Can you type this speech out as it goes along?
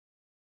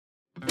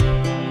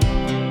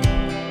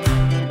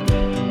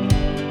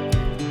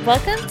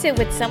Welcome to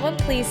Would Someone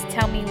Please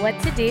Tell Me What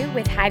to Do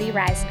with Heidi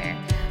Reisner.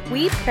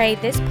 We pray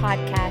this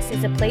podcast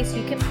is a place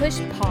you can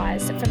push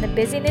pause from the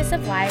busyness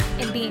of life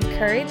and be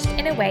encouraged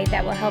in a way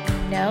that will help you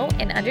know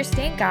and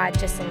understand God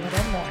just a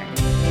little more.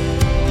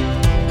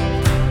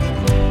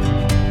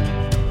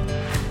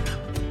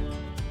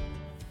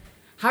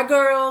 Hi,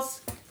 girls.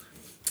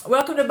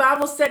 Welcome to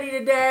Bible study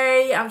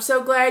today. I'm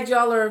so glad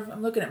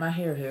I'm looking at my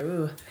hair here.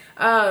 Ooh.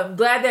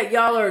 Glad that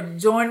y'all are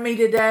joining me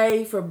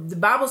today for the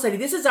Bible study.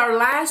 This is our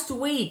last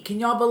week. Can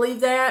y'all believe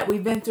that?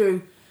 We've been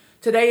through,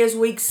 today is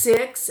week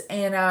 6,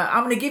 and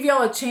I'm going to give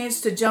y'all a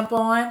chance to jump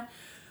on.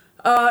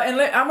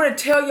 I'm going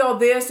to tell y'all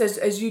this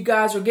as you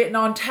guys are getting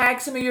on. Tag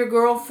some of your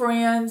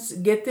girlfriends,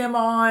 get them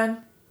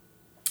on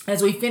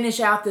as we finish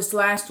out this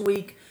last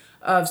week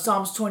of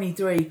Psalms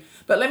 23.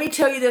 But let me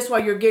tell you this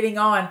while you're getting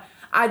on.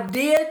 I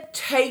did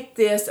tape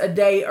this a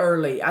day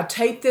early. I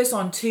taped this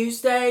on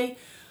Tuesday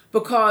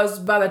because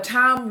by the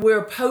time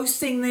we're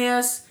posting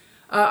this,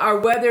 our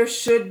weather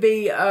should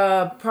be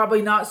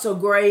probably not so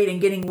great and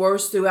getting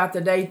worse throughout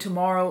the day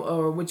tomorrow,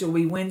 or which will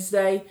be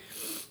Wednesday.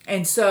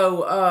 And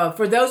so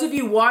for those of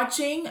you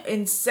watching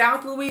in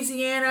South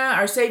Louisiana,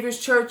 our Savior's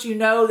Church, you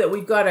know that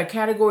we've got a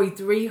Category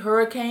 3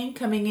 hurricane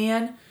coming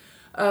in,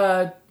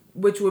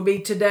 which will be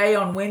today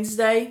on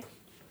Wednesday.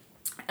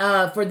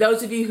 For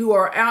those of you who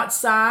are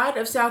outside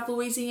of South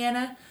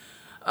Louisiana,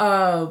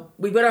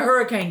 we've got a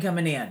hurricane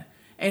coming in.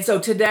 And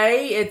so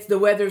today, the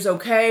weather's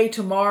okay.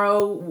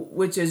 Tomorrow,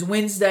 which is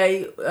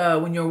Wednesday,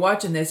 when you're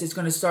watching this, it's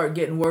going to start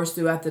getting worse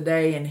throughout the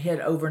day and hit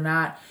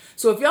overnight.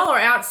 So if y'all are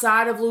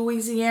outside of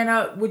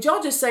Louisiana, would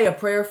y'all just say a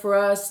prayer for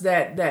us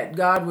that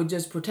God would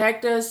just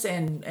protect us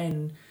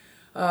and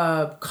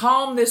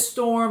calm this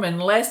storm and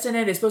lessen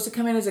it? It's supposed to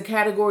come in as a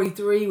Category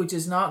 3, which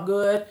is not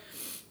good.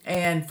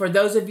 And for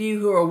those of you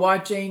who are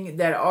watching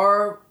that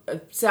are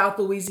South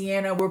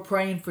Louisiana, we're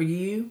praying for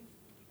you,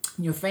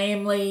 your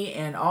family,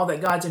 and all that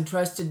God's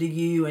entrusted to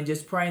you, and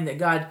just praying that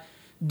God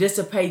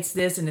dissipates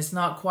this and it's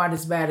not quite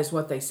as bad as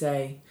what they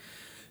say.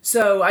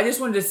 So I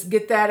just wanted to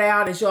get that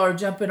out as y'all are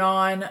jumping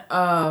on.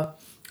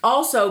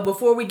 Also,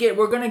 before we're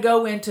going to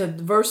go into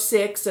verse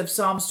 6 of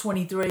Psalms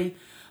 23,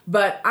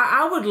 but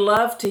I would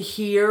love to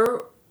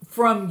hear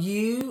from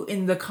you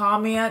in the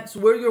comments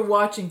where you're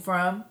watching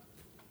from.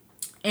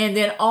 And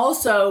then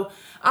also,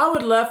 I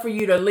would love for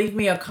you to leave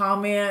me a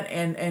comment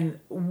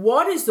and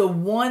what is the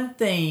one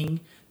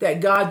thing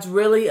that God's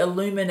really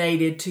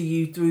illuminated to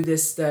you through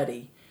this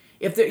study?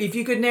 If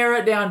you could narrow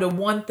it down to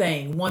one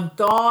thing, one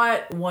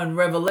thought, one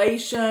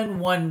revelation,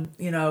 one,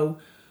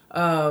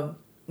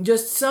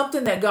 just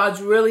something that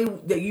God's really,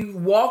 that you're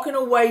walking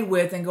away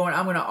with and going,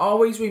 I'm going to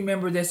always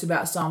remember this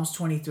about Psalms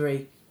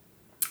 23.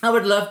 I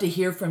would love to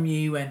hear from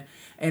you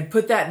and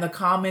put that in the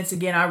comments.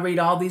 Again, I read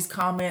all these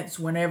comments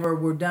whenever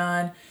we're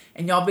done.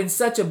 And y'all been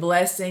such a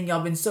blessing.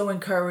 Y'all been so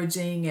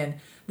encouraging. And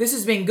this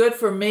has been good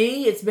for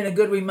me. It's been a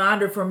good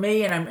reminder for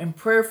me. And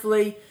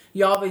prayerfully,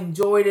 y'all have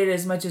enjoyed it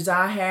as much as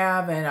I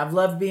have. And I've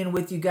loved being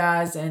with you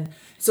guys. And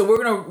so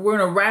we're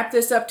gonna wrap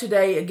this up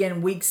today.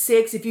 Again, week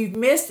 6. If you've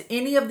missed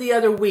any of the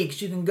other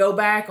weeks, you can go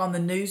back on the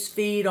news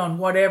feed on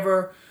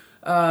whatever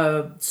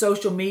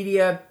social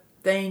media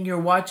thing you're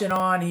watching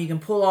on. And you can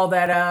pull all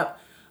that up.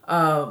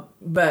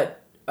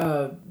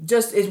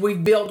 Just as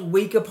we've built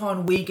week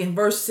upon week, in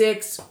verse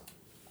 6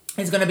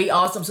 is going to be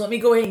awesome. So let me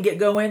go ahead and get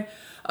going.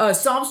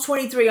 Psalms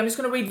 23, I'm just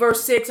going to read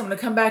verse 6. I'm going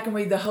to come back and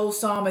read the whole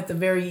psalm at the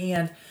very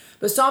end.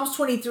 But Psalms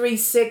 23,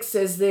 6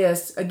 says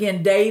this.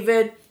 Again,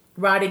 David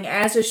writing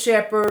as a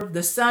shepherd,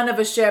 the son of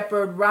a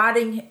shepherd,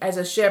 writing as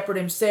a shepherd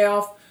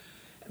himself,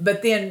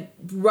 but then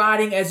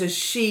writing as a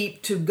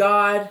sheep to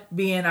God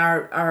being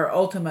our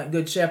ultimate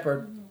good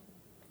shepherd.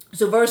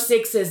 So verse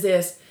 6 says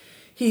this.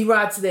 He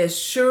writes this,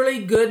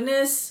 surely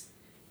goodness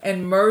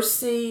and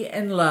mercy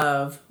and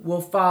love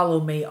will follow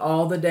me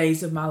all the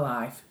days of my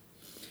life,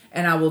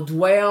 and I will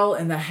dwell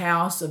in the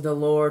house of the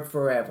Lord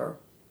forever.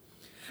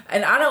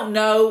 And I don't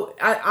know,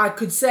 I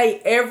could say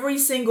every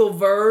single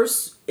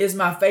verse is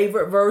my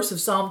favorite verse of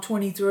Psalm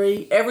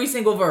 23, every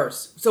single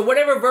verse. So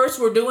whatever verse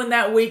we're doing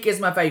that week is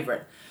my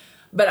favorite.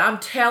 But I'm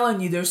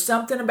telling you, there's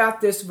something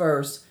about this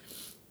verse.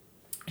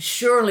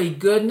 Surely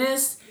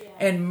goodness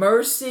and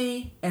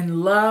mercy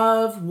and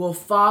love will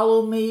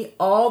follow me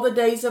all the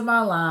days of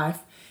my life,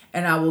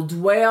 and I will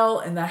dwell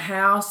in the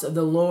house of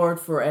the Lord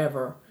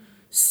forever.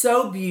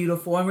 So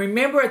beautiful. And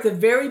remember at the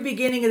very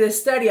beginning of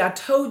this study, I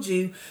told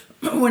you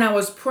when I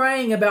was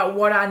praying about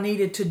what I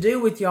needed to do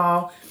with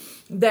y'all,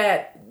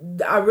 that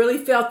I really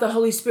felt the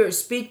Holy Spirit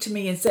speak to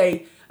me and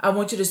say, I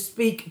want you to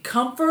speak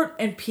comfort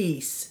and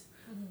peace.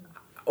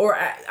 Or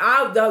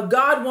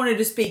God wanted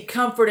to speak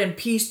comfort and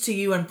peace to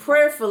you, and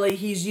prayerfully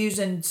He's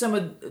using some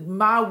of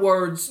my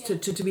words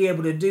to be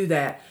able to do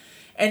that.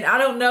 And I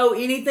don't know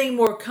anything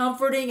more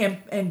comforting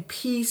and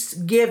peace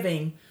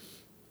giving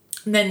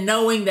than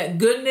knowing that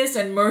goodness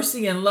and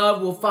mercy and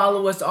love will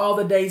follow us all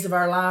the days of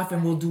our life,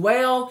 and will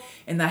dwell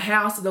in the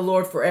house of the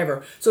Lord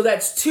forever. So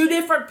that's two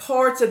different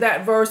parts of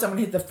that verse. I'm going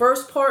to hit the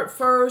first part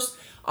first.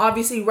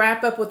 obviously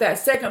wrap up with that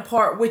second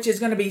part, which is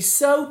going to be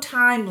so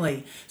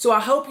timely. So I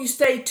hope you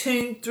stay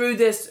tuned through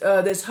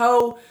this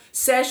whole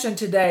session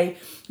today,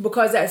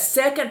 because that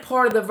second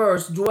part of the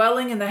verse,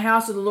 dwelling in the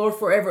house of the Lord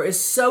forever, is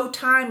so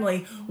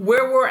timely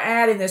where we're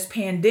at in this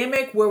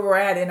pandemic, where we're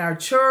at in our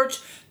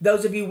church.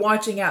 Those of you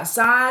watching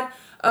outside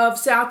of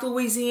South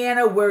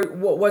Louisiana,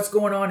 what's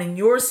going on in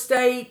your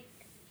state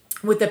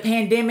with the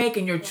pandemic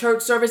and your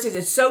church services,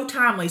 is so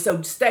timely.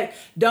 So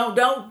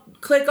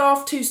don't click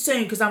off too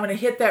soon, because I'm going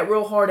to hit that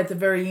real hard at the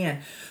very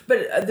end.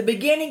 But the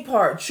beginning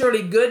part,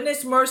 surely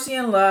goodness, mercy,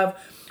 and love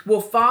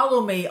will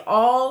follow me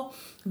all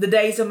the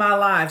days of my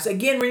lives.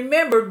 Again,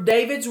 remember,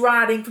 David's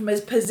writing from his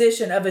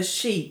position of a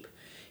sheep.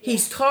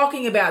 He's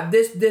talking about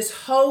this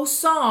whole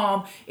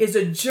psalm is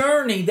a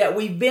journey that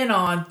we've been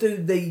on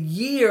through the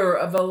year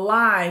of a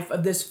life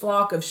of this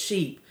flock of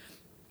sheep.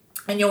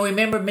 And you'll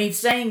remember me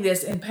saying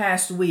this in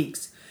past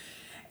weeks.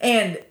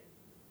 And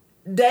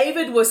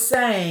David was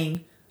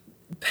saying,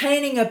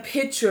 painting a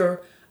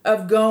picture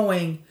of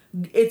going,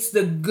 it's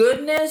the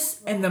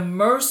goodness and the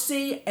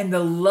mercy and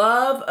the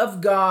love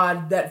of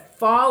God that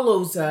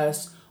follows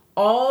us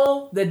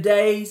all the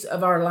days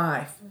of our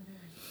life.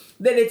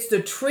 That it's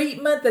the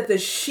treatment that the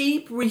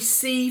sheep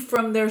receive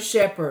from their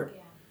shepherd.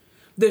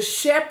 The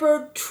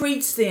shepherd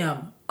treats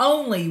them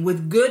only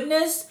with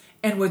goodness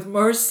and with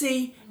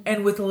mercy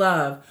and with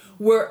love.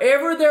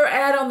 Wherever they're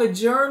at on the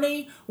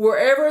journey,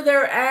 wherever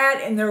they're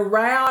at in their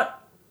route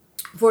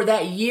for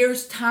that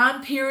year's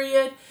time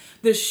period,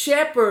 the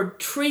shepherd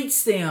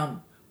treats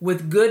them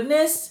with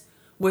goodness,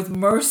 with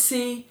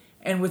mercy,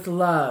 and with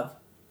love.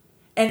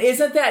 And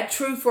isn't that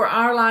true for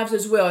our lives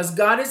as well? As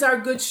God is our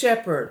good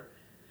shepherd,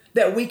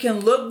 that we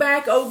can look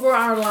back over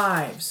our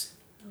lives.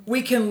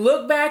 We can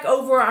look back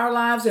over our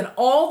lives and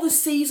all the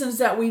seasons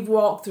that we've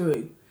walked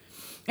through.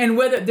 And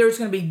whether there's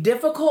going to be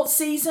difficult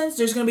seasons,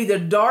 there's going to be the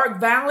dark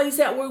valleys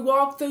that we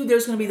walk through,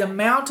 there's going to be the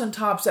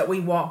mountaintops that we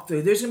walk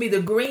through, there's going to be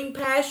the green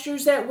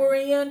pastures that we're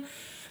in,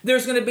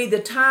 there's going to be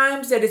the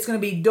times that it's going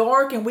to be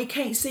dark and we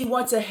can't see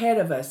what's ahead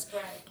of us.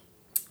 Right.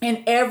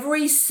 In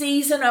every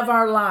season of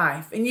our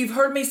life, and you've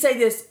heard me say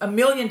this a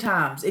million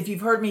times if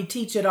you've heard me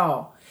teach at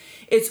all,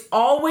 it's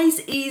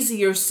always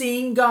easier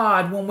seeing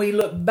God when we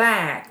look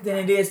back than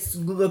it is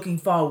looking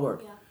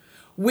forward. Yeah.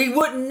 We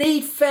wouldn't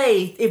need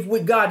faith if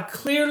God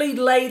clearly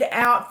laid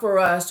out for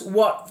us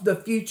what the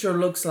future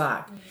looks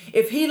like. Mm-hmm.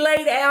 If He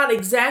laid out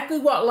exactly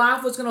what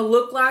life was going to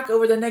look like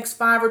over the next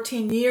 5 or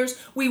 10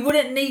 years, we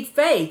wouldn't need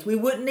faith. We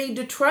wouldn't need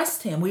to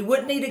trust Him. We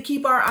wouldn't need to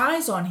keep our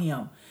eyes on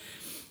Him.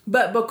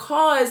 But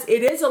because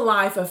it is a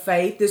life of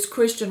faith, this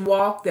Christian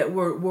walk that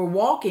we're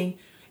walking,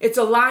 it's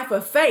a life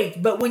of faith.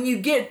 But when you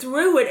get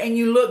through it and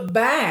you look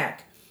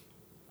back,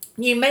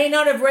 you may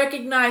not have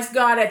recognized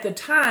God at the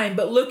time,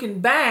 but looking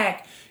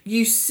back,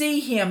 you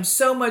see Him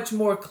so much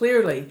more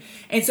clearly.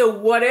 And so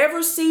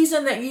whatever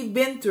season that you've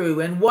been through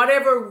and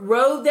whatever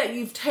road that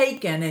you've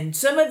taken, and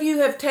some of you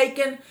have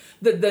taken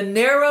the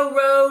narrow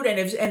road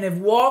and have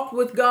walked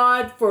with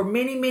God for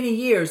many, many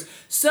years.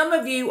 Some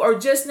of you are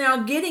just now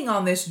getting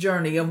on this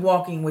journey of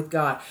walking with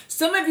God.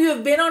 Some of you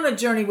have been on a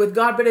journey with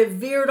God but have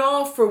veered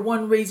off for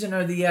one reason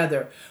or the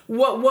other.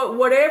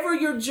 Whatever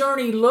your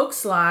journey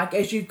looks like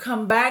as you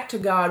come back to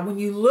God, when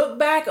you look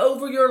back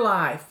over your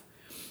life,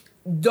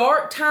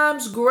 dark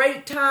times,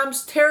 great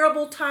times,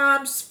 terrible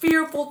times,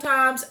 fearful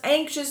times,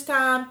 anxious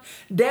times,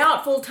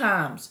 doubtful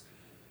times.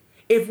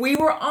 If we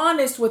were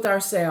honest with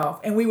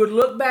ourselves and we would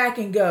look back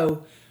and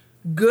go,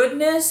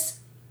 goodness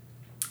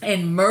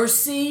and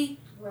mercy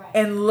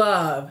and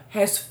love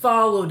has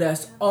followed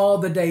us all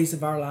the days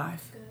of our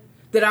life.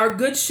 That our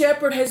good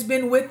shepherd has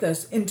been with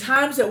us in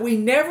times that we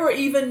never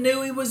even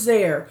knew He was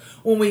there.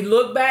 When we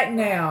look back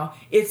now,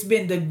 it's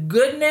been the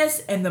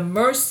goodness and the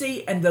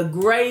mercy and the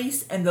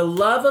grace and the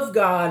love of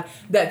God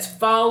that's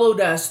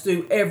followed us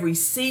through every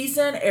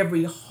season,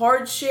 every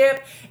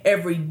hardship,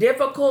 every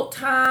difficult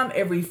time,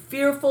 every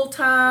fearful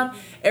time,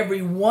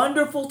 every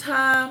wonderful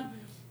time.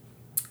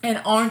 And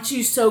aren't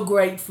you so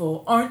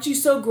grateful? Aren't you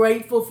so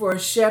grateful for a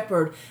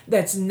shepherd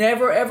that's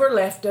never ever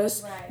left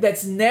us,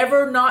 that's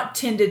never not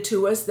tended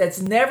to us, that's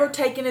never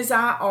taken His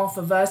eye off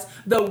of us,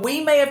 though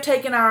we may have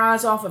taken our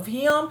eyes off of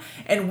Him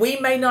and we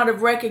may not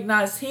have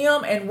recognized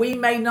Him and we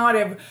may not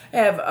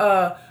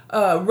have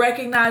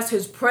recognized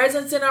His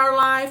presence in our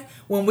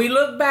life. When we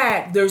look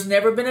back, there's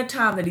never been a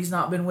time that He's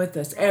not been with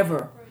us,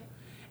 ever.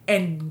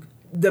 And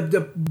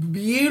the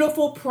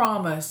beautiful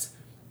promise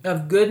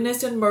of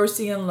goodness and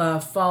mercy and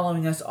love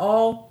following us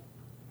all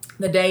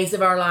the days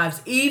of our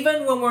lives,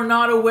 even when we're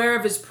not aware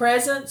of His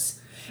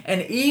presence,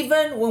 and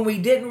even when we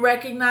didn't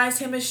recognize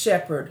Him as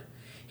shepherd,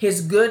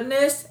 His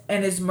goodness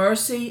and His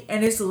mercy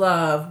and His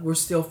love were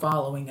still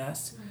following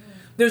us. Mm-hmm.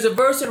 There's a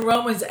verse in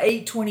Romans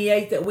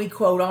 8:28 that we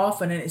quote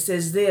often, and it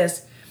says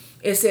this.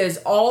 It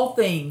says, all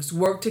things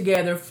work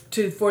together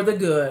for the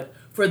good,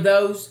 for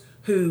those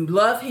who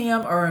love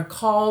Him or are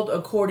called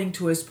according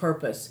to His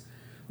purpose.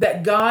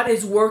 That God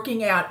is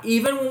working out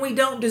even when we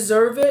don't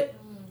deserve it,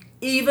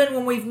 even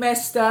when we've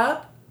messed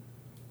up,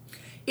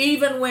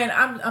 Even when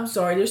I'm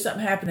sorry, there's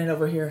something happening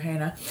over here,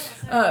 Hannah.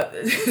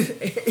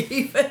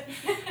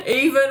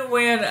 Even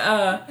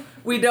when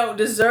we don't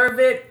deserve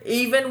it,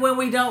 even when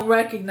we don't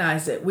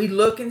recognize it, we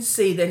look and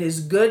see that His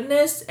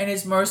goodness and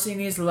His mercy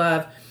and His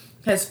love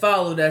has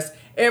followed us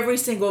every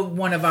single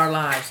one of our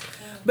lives.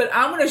 But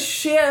I'm going to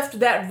shift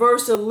that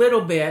verse a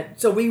little bit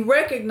so we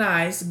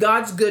recognize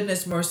God's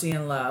goodness, mercy,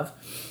 and love.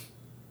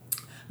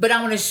 But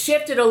I'm going to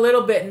shift it a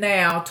little bit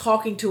now,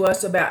 talking to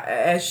us about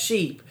as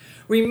sheep.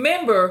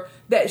 Remember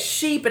that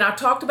sheep, and I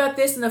talked about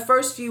this in the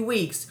first few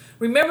weeks.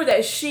 Remember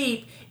that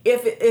sheep,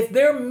 if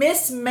they're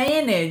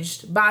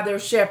mismanaged by their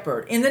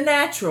shepherd in the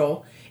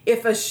natural,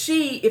 if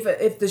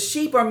the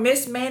sheep are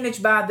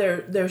mismanaged by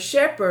their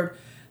shepherd,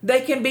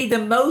 they can be the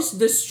most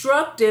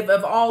destructive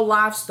of all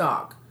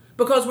livestock.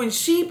 Because when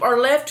sheep are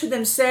left to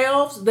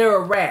themselves, they're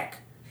a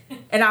wreck.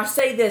 And I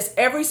say this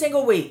every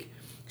single week.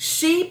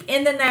 Sheep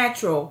in the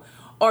natural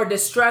are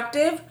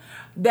destructive.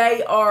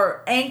 They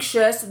are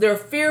anxious. They're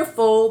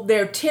fearful.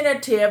 They're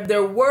tentative.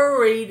 They're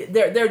worried.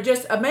 They're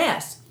just a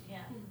mess. Yeah.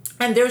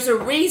 And there's a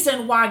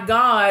reason why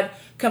God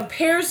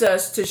compares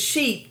us to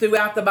sheep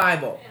throughout the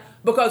Bible. Yeah.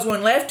 Because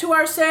when left to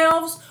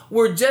ourselves,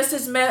 we're just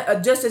as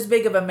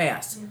big of a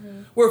mess. Mm-hmm.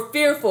 We're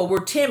fearful.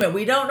 We're timid.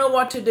 We don't know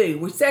what to do.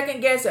 We second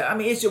guess it. I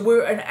mean,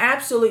 we're an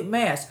absolute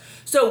mess.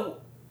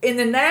 So in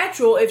the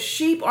natural, if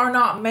sheep are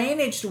not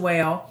managed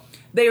well,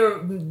 they are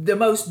the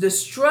most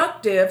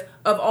destructive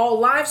of all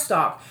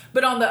livestock.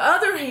 But on the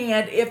other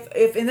hand,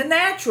 if in the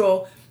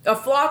natural, a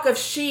flock of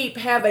sheep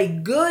have a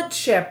good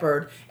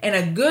shepherd and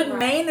a good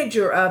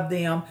manager of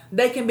them,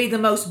 they can be the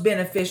most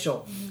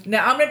beneficial. Mm-hmm.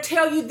 Now, I'm going to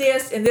tell you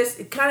this, and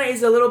this kind of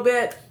is a little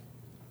bit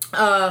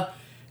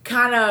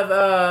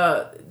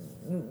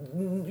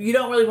you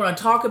don't really want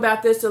to talk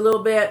about this a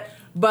little bit,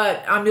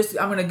 but I'm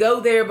going to go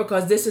there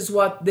because this is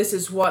what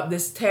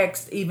this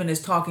text even is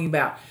talking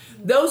about.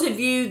 Those of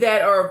you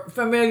that are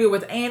familiar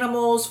with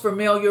animals,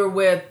 familiar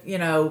with,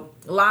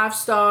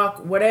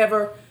 livestock,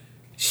 whatever,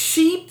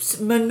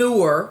 sheep's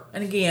manure,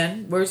 and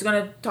again, we're just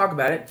going to talk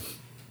about it.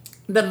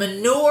 The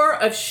manure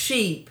of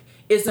sheep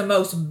is the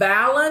most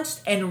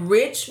balanced and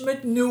rich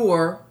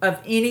manure of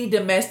any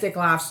domestic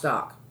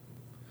livestock.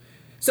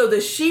 So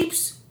the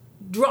sheep's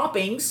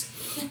droppings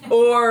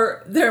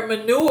or their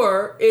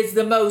manure is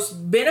the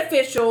most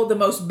beneficial, the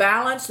most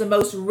balanced, the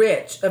most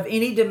rich of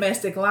any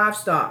domestic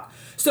livestock.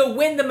 So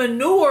when the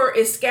manure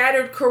is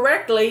scattered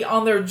correctly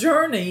on their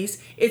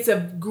journeys, it's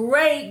a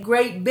great,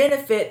 great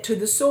benefit to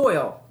the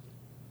soil.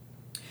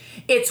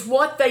 It's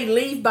what they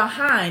leave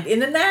behind. In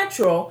the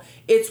natural,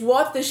 it's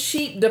what the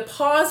sheep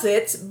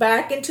deposits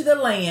back into the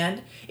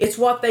land. It's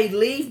what they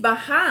leave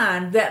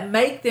behind that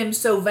make them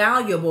so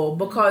valuable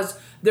because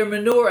their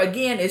manure,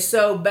 again, is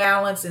so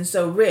balanced and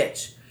so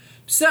rich.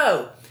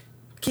 So,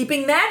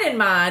 keeping that in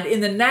mind, in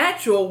the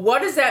natural,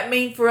 what does that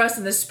mean for us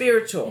in the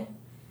spiritual?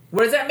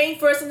 What does that mean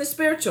for us in the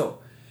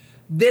spiritual?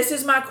 This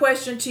is my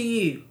question to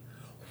you.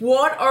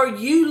 What are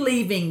you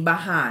leaving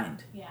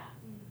behind? Yeah.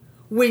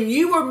 When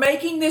you are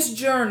making this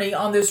journey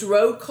on this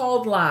road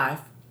called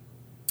life,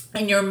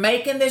 and you're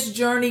making this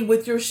journey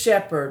with your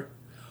shepherd,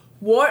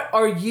 what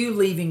are you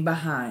leaving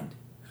behind?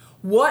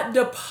 What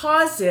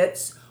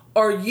deposits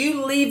are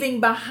you leaving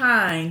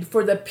behind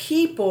for the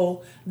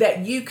people that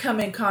you come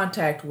in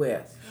contact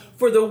with?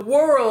 For the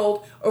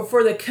world or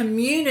for the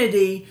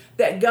community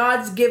that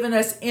God's given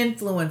us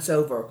influence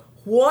over?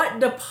 What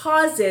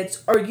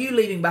deposits are you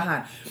leaving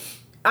behind?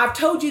 I've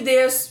told you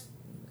this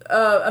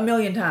a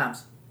million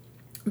times,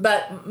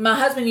 but my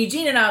husband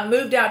Eugene and I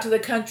moved out to the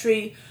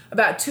country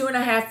about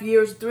 2.5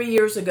 years, 3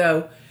 years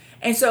ago.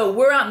 And so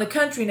we're out in the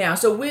country now.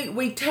 So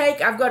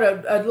I've got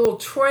a little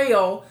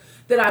trail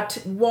that I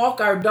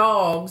walk our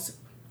dogs.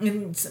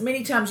 And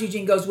many times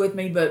Eugene goes with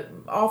me, but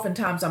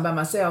oftentimes I'm by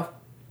myself.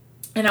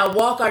 And I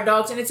walk our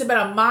dogs, and it's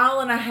about 1.5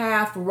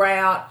 mile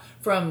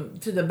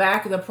route to the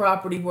back of the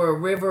property where a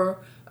river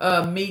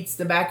meets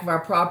the back of our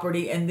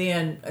property, and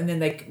then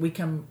we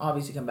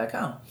obviously come back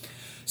home.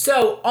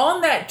 So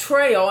on that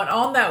trail and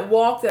on that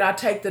walk that I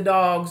take the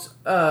dogs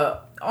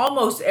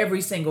almost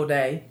every single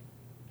day,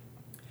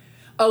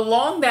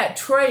 along that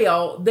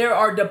trail, there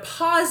are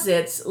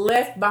deposits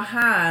left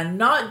behind,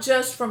 not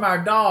just from our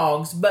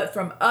dogs, but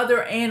from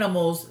other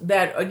animals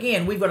that,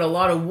 again, we've got a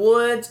lot of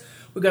woods,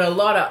 we've got a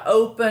lot of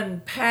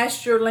open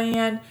pasture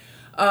land.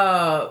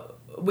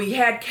 We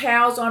had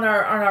cows on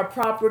our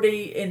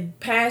property in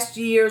past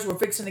years. We're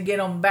fixing to get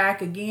them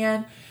back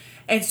again.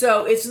 And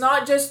so it's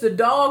not just the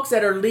dogs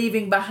that are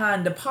leaving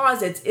behind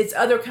deposits, it's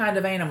other kind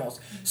of animals.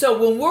 So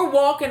when we're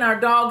walking our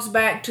dogs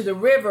back to the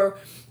river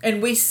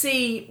and we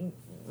see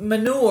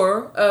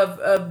manure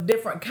of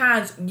different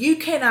kinds, you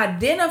can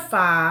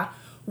identify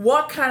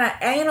what kind of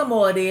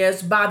animal it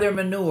is by their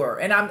manure.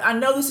 And I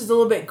know this is a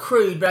little bit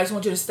crude, but I just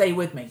want you to stay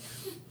with me.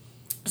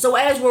 So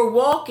as we're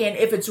walking,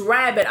 if it's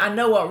rabbit, I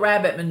know what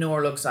rabbit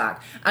manure looks like.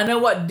 I know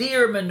what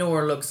deer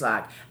manure looks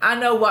like. I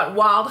know what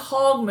wild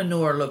hog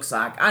manure looks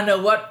like. I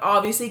know what,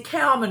 obviously,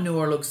 cow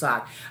manure looks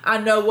like. I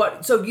know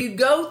what, so you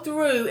go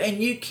through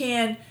and you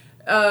can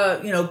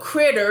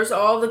critters,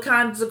 all the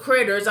kinds of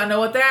critters. I know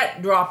what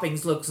that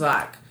droppings looks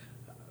like,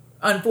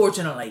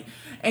 unfortunately.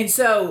 And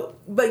so,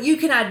 but you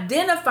can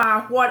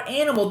identify what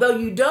animal, though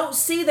you don't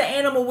see the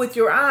animal with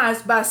your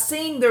eyes, by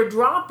seeing their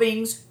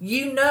droppings,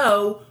 you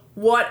know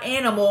what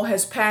animal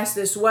has passed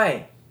this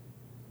way.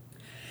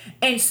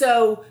 And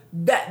so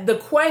that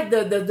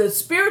the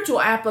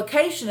spiritual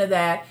application of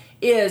that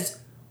is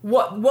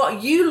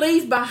what you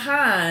leave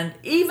behind,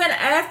 even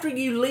after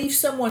you leave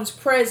someone's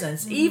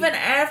presence, even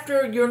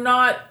after you're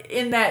not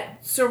in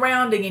that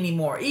surrounding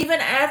anymore, even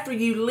after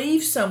you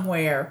leave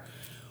somewhere,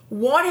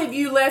 what have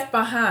you left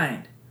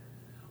behind?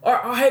 Or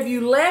have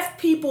you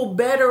left people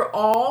better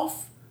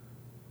off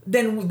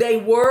than they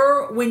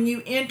were when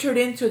you entered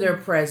into their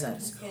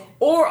presence? Okay.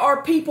 Or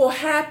are people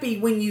happy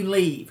when you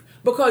leave?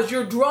 Because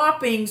your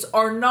droppings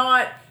are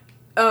not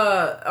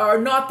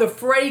the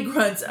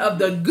fragrance of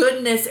the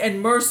goodness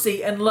and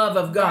mercy and love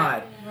of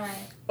God.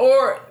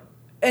 Right.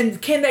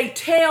 And can they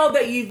tell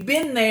that you've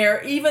been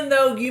there, even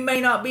though you may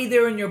not be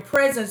there in your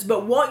presence,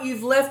 but what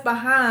you've left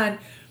behind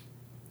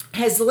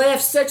has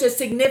left such a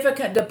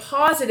significant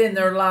deposit in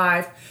their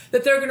life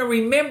that they're going to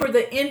remember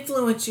the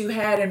influence you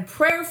had and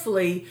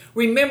prayerfully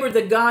remember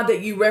the God that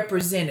you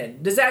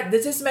represented. Does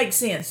this make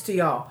sense to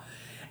y'all?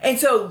 And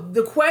so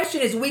the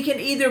question is, we can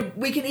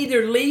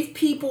either leave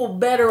people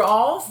better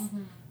off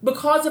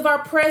because of our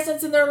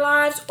presence in their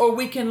lives, or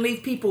we can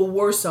leave people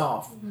worse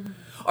off.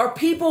 Are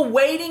people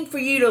waiting for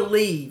you to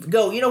leave?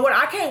 Go, you know what?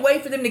 I can't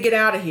wait for them to get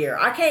out of here.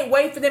 I can't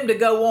wait for them to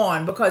go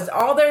on, because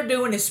all they're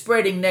doing is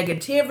spreading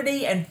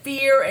negativity and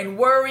fear and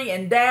worry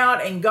and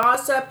doubt and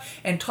gossip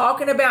and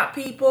talking about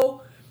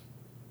people.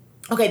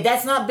 Okay,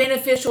 that's not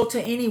beneficial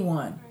to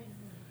anyone.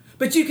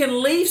 But you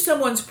can leave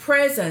someone's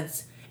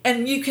presence,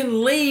 and you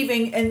can leave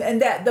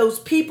and that those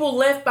people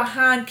left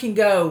behind can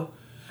go,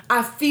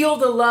 I feel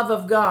the love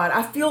of God.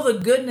 I feel the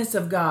goodness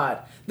of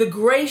God. The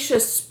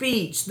gracious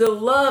speech, the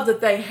love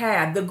that they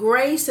had, the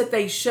grace that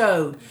they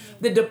showed,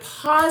 the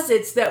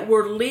deposits that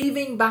we're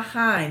leaving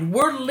behind.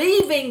 We're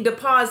leaving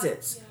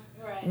deposits,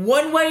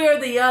 one way or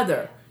the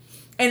other.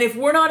 And if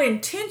we're not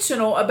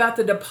intentional about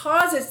the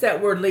deposits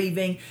that we're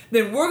leaving,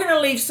 then we're going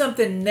to leave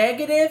something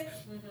negative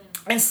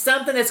and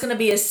something that's going to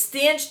be a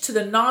stench to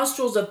the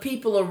nostrils of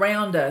people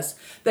around us,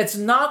 that's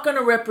not going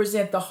to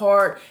represent the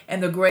heart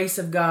and the grace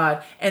of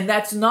God. And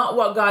that's not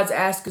what God's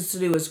asked us to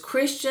do as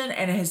Christian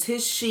and as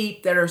his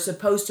sheep that are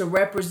supposed to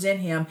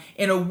represent him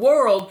in a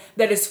world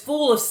that is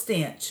full of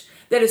stench,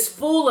 that is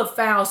full of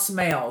foul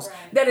smells,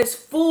 that is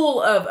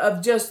full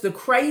of just the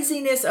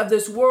craziness of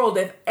this world.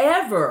 If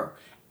ever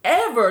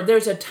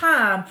there's a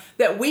time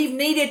that we've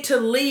needed to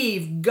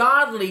leave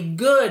godly,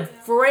 good,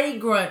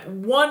 fragrant,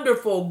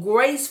 wonderful,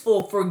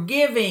 graceful,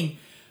 forgiving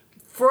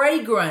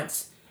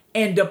fragrance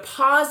and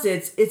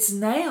deposits, it's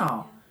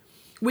now.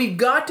 We've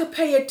got to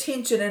pay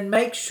attention and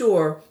make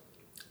sure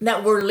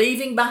that we're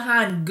leaving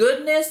behind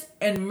goodness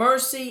and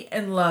mercy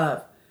and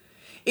love.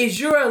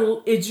 Is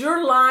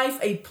your life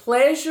a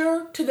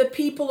pleasure to the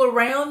people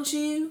around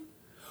you,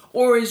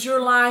 or is your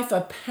life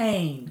a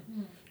pain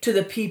to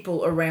the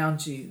people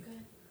around you?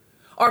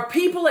 Are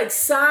people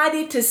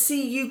excited to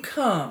see you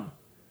come?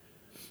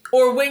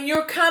 Or when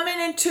you're coming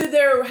into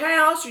their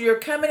house, or you're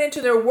coming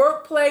into their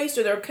workplace,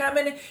 or they're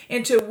coming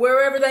into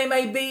wherever they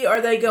may be,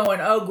 are they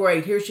going, oh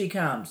great, here she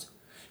comes.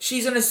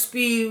 She's going to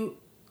spew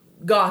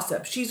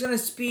gossip. She's going to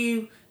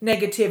spew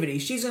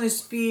negativity. She's going to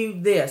spew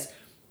this.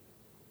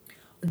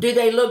 Do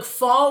they look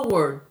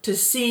forward to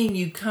seeing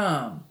you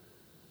come?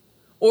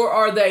 Or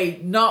are they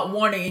not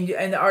wanting,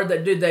 and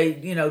do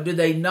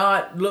they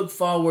not look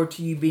forward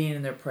to you being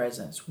in their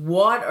presence?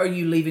 What are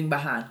you leaving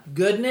behind?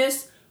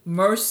 Goodness,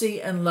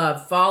 mercy, and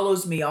love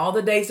follows me all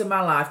the days of my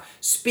life.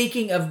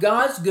 Speaking of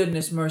God's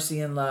goodness, mercy,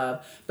 and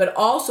love, but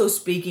also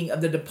speaking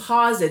of the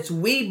deposits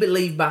we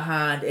leave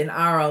behind in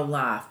our own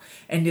life.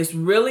 And just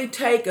really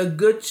take a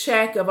good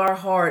check of our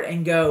heart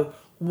and go,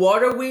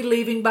 what are we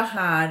leaving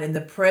behind in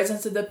the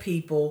presence of the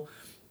people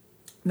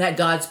that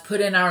God's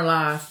put in our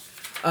life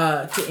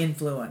to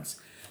influence?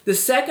 The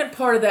second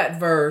part of that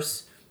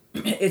verse,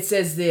 it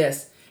says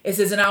this. It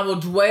says, and I will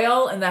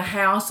dwell in the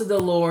house of the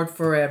Lord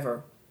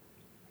forever.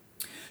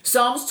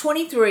 Psalms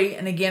 23,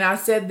 and again I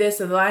said this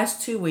in the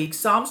last 2 weeks,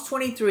 Psalms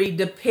 23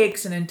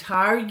 depicts an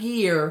entire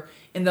year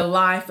in the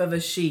life of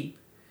a sheep.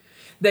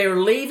 They're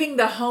leaving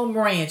the home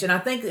ranch, and I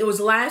think it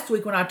was last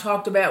week when I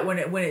talked about when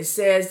it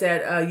says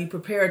that you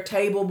prepare a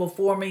table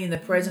before me in the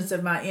presence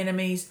of my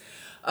enemies,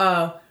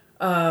 it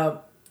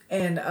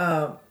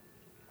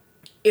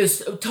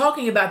was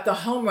talking about the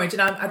home ranch,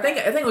 and I think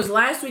it was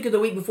last week or the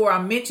week before I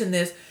mentioned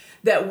this,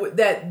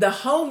 that the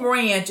home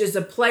ranch is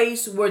a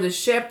place where the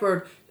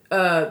shepherd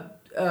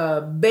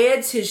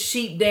beds his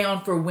sheep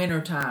down for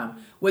wintertime.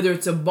 Whether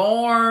it's a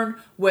barn,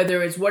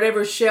 whether it's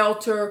whatever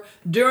shelter.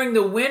 During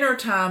the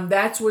wintertime,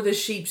 that's where the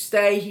sheep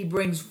stay. He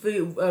brings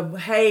food,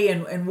 hay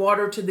and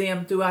water to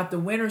them throughout the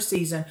winter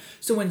season.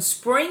 So when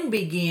spring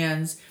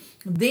begins,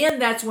 then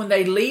that's when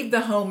they leave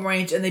the home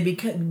range and they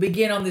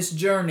begin on this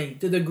journey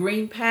through the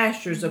green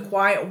pastures, the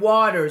quiet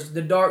waters,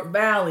 the dark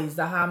valleys,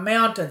 the high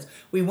mountains.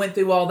 We went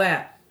through all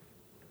that.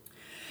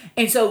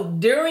 And so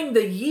during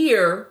the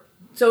year,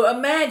 so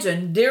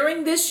imagine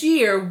during this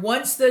year,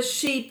 once the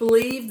sheep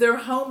leave their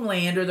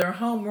homeland or their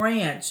home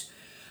ranch,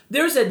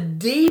 there's a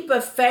deep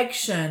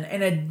affection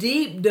and a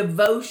deep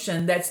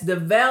devotion that's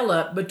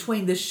developed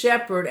between the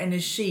shepherd and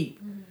his sheep.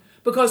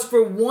 Because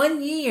for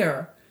 1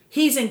 year,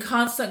 he's in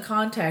constant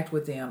contact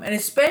with them. And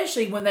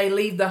especially when they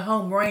leave the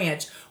home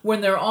ranch,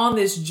 when they're on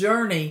this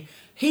journey,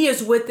 he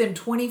is with them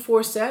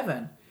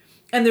 24/7.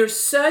 And there's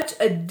such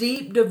a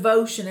deep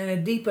devotion and a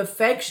deep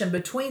affection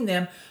between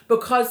them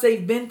because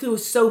they've been through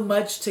so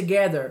much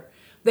together.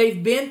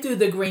 They've been through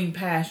the green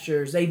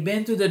pastures. They've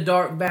been through the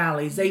dark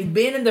valleys. They've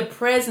been in the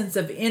presence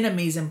of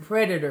enemies and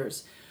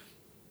predators.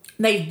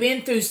 They've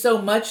been through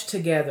so much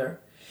together.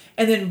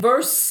 And then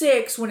verse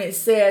 6, when it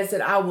says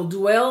that I will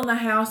dwell in the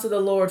house of the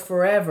Lord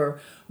forever,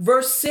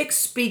 verse 6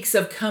 speaks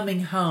of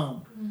coming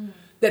home.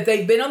 That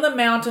they've been on the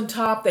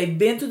mountaintop. They've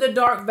been through the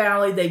dark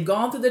valley. They've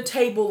gone through the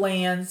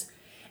tablelands.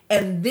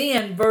 And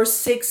then verse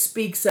 6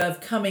 speaks of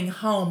coming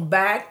home,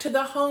 back to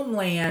the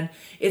homeland.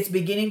 It's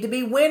beginning to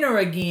be winter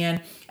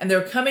again, and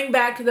they're coming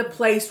back to the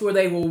place where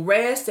they will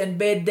rest and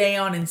bed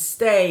down and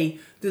stay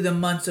through the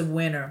months of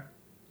winter.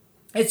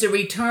 It's a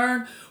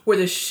return where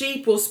the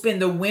sheep will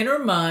spend the winter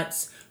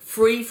months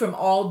free from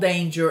all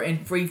danger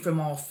and free from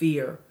all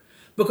fear.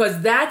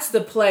 Because that's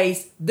the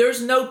place,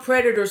 there's no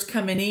predators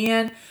coming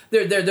in.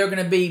 They're going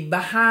to be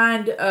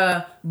behind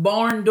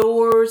barn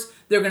doors.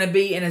 They're going to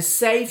be in a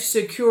safe,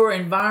 secure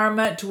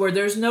environment to where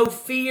there's no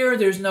fear,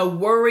 there's no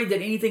worry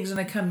that anything's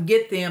going to come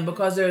get them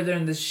because they're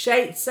in the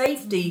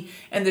safety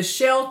and the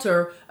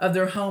shelter of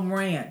their home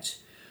ranch.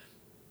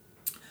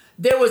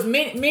 There was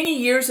many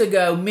years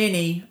ago,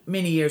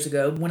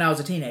 when I was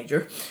a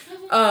teenager,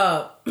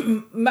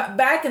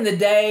 back in the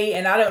day,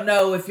 and I don't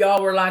know if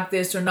y'all were like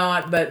this or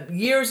not, but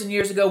years and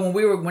years ago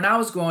when I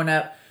was growing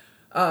up,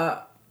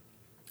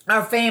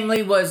 our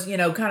family was,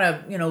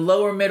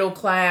 lower middle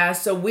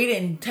class, so we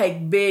didn't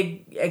take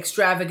big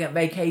extravagant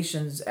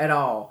vacations at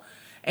all.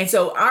 And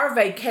so our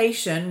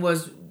vacation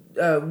was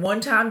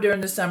one time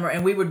during the summer,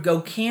 and we would go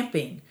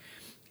camping.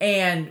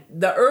 And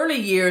the early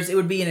years, it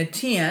would be in a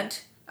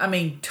tent.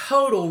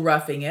 Total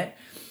roughing it.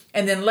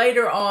 And then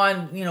later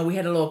on, we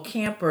had a little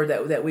camper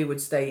that we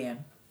would stay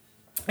in.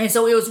 And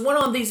so it was one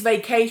of these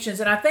vacations,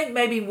 and I think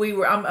maybe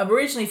I'm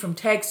originally from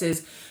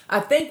Texas. I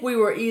think we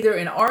were either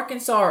in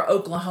Arkansas or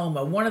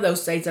Oklahoma, one of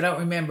those states, I don't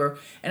remember.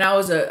 And I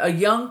was a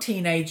young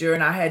teenager,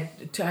 and I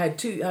have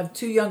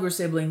two younger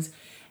siblings.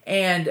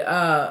 And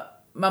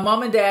my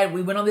mom and dad,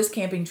 we went on this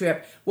camping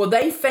trip. Well,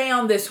 they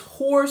found this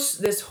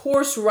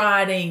horse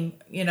riding,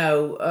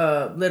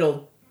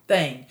 little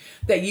thing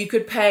that you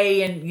could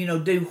pay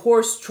and do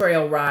horse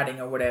trail riding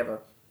or whatever.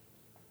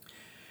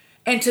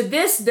 And to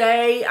this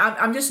day,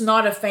 I'm just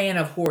not a fan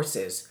of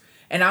horses,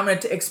 and I'm going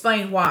to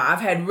explain why.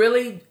 I've had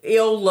really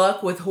ill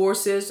luck with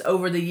horses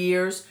over the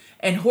years,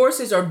 and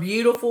horses are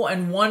beautiful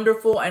and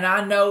wonderful, and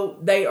I know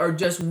they are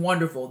just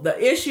wonderful. The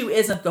issue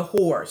isn't the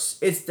horse,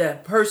 it's the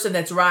person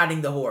that's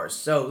riding the horse.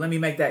 So let me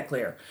make that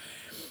clear.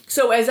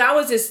 So as I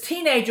was this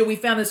teenager, we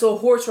found this little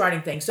horse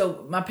riding thing.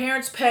 So my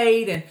parents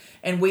paid,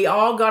 and we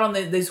all got on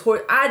this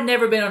horse. I'd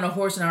never been on a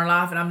horse in our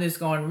life, and I'm just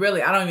going,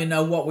 really, I don't even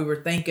know what we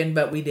were thinking,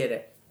 but we did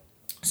it.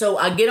 So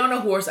I get on a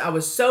horse. I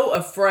was so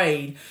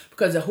afraid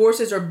because the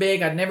horses are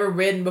big. I'd never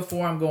ridden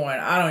before. I'm going,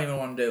 I don't even know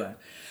what I'm doing.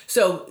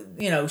 So,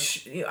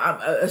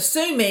 I'm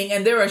assuming,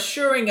 and they're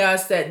assuring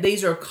us that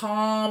these are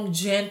calm,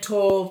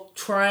 gentle,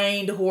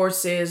 trained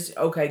horses.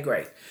 Okay,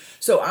 great.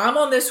 So I'm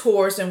on this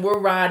horse and we're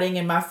riding,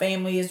 and my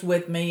family is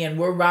with me, and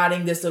we're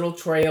riding this little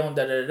trail and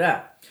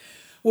da-da-da-da.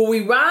 Well,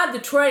 we ride the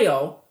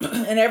trail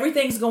and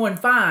everything's going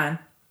fine.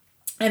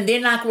 And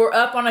then we're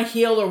up on a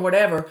hill or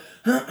whatever.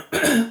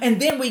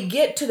 And then we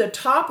get to the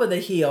top of the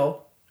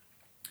hill.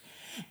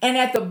 And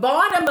at the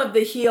bottom of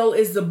the hill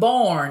is the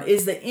barn,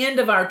 is the end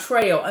of our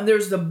trail. And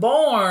there's the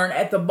barn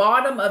at the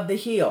bottom of the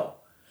hill.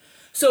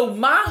 So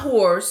my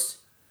horse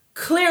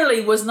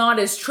clearly was not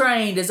as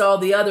trained as all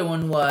the other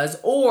one was.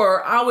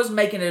 Or I was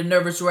making a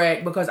nervous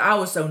wreck because I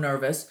was so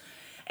nervous.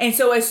 And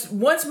so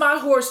once my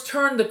horse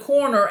turned the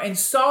corner and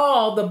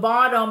saw the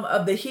bottom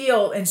of the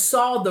hill and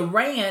saw the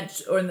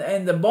ranch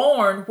and the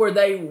barn where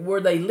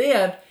they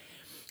lived,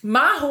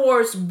 my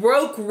horse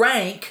broke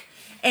rank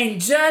and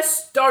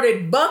just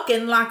started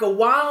bucking like a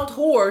wild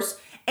horse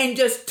and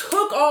just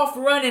took off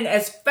running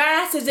as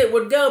fast as it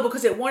would go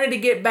because it wanted to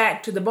get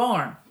back to the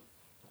barn.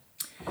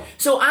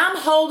 So I'm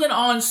holding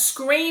on,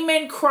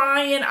 screaming,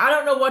 crying. I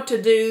don't know what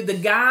to do. The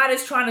guide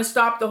is trying to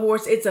stop the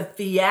horse. It's a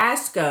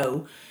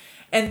fiasco.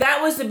 And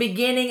that was the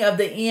beginning of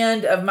the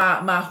end of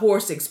my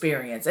horse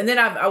experience. And then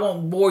I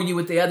won't bore you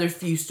with the other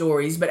few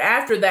stories. But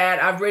after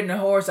that, I've ridden a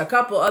horse a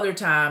couple other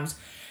times.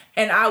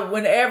 And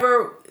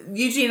whenever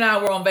Eugene and I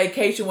were on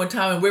vacation one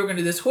time and we were going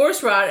to do this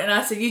horse ride. And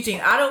I said,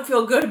 Eugene, I don't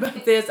feel good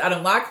about this. I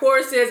don't like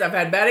horses. I've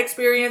had bad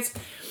experience.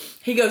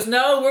 He goes,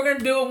 no, we're going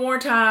to do it one more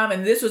time.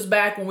 And this was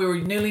back when we were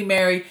newly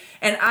married.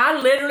 And I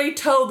literally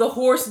told the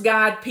horse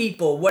guide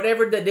people,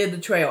 whatever that did the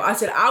trail, I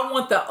said, I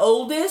want the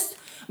oldest,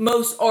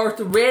 most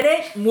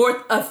arthritic,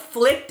 more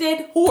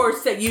afflicted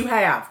horse that you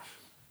have.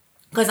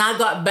 because I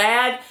got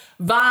bad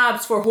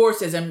vibes for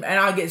horses, and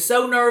I get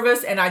so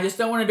nervous and I just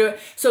don't want to do it.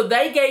 So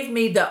they gave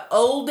me the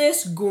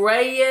oldest,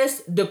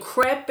 grayest,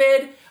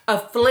 decrepit,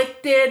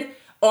 afflicted,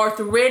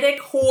 arthritic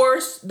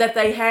horse that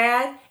they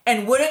had.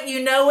 And wouldn't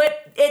you know it,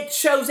 it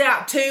shows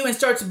out too and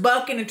starts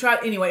bucking and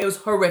anyway, it was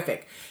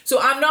horrific. So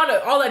I'm not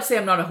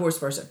a horse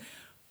person.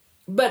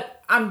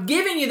 But I'm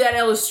giving you that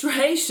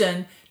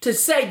illustration to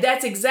say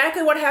that's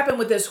exactly what happened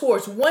with this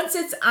horse. Once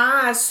its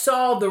eyes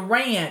saw the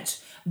ranch,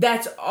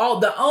 that's all.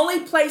 The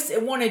only place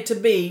it wanted to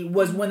be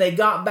was when they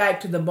got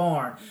back to the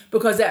barn,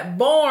 because that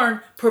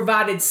barn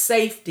provided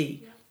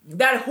safety.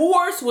 That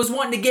horse was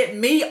wanting to get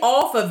me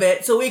off of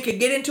it so it could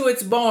get into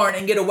its barn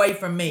and get away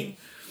from me.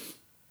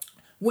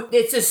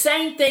 It's the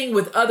same thing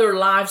with other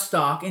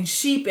livestock, and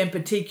sheep in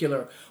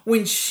particular.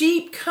 When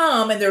sheep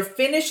come and they're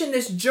finishing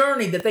this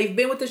journey that they've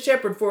been with the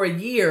shepherd for a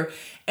year,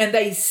 and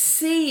they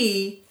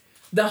see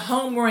the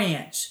home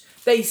ranch,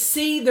 they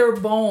see their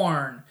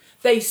barn,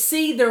 they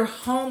see their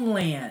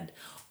homeland,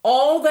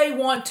 all they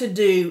want to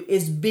do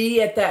is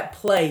be at that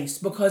place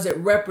because it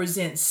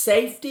represents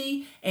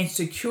safety and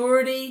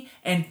security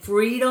and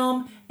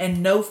freedom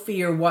and no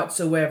fear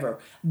whatsoever.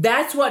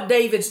 That's what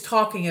David's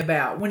talking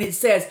about when it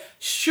says,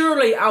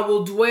 surely I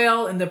will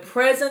dwell in the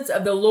presence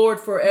of the Lord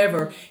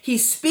forever.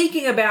 He's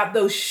speaking about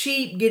those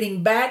sheep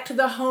getting back to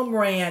the home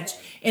ranch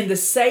in the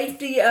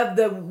safety of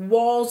the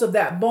walls of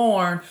that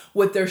barn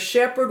with their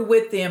shepherd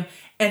with them.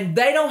 And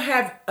they don't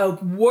have a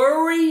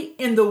worry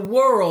in the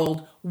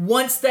world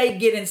once they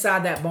get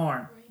inside that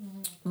barn.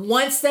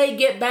 Once they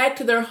get back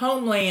to their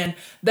homeland,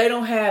 they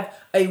don't have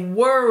a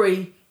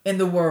worry in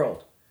the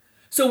world.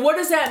 So what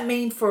does that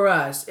mean for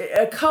us?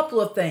 A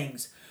couple of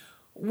things.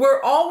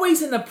 We're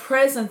always in the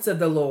presence of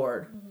the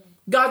Lord.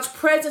 God's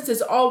presence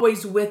is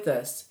always with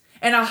us.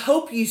 And I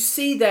hope you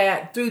see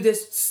that through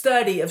this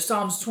study of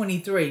Psalms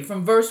 23,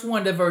 from verse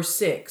 1 to verse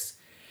 6.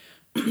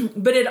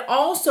 But it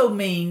also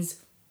means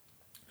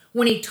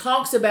when he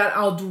talks about,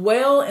 I'll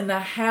dwell in the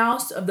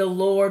house of the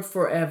Lord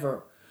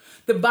forever.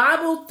 The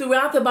Bible,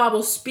 throughout the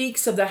Bible,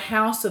 speaks of the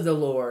house of the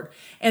Lord.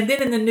 And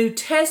then in the New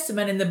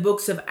Testament, in the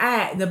book of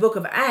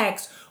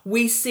Acts,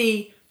 we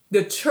see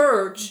the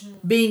church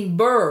being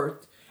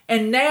birthed.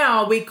 And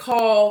now we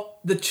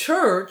call the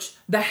church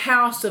the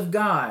house of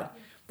God,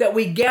 that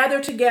we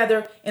gather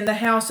together in the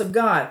house of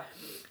God.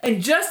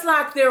 And just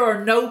like there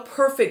are no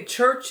perfect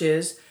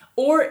churches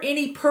or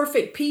any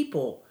perfect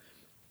people,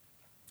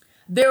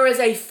 there is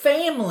a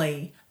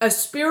family, a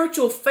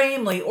spiritual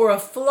family, or a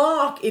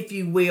flock, if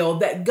you will,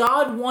 that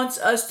God wants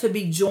us to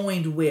be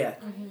joined with.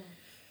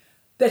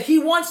 That he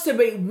wants to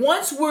be,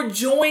 once we're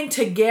joined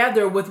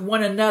together with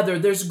one another,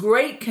 there's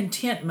great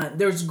contentment,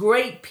 there's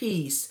great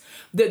peace,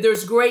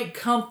 there's great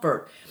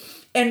comfort.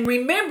 And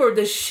remember,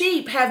 the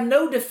sheep have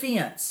no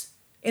defense.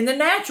 In the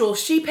natural,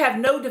 sheep have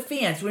no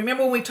defense.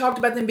 Remember when we talked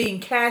about them being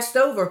cast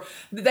over,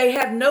 they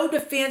have no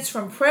defense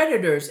from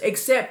predators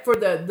except for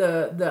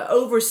the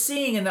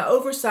overseeing and the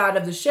oversight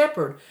of the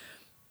shepherd.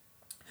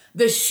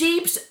 The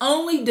sheep's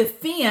only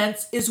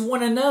defense is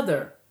one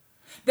another.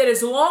 That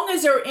as long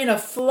as they're in a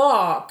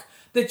flock,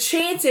 the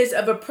chances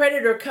of a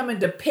predator coming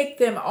to pick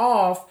them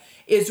off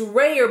is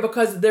rare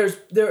because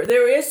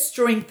there is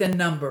strength in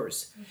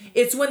numbers.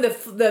 It's when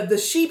the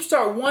sheep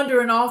start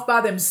wandering off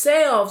by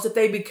themselves that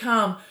they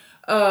become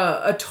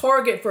a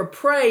target for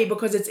prey,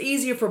 because it's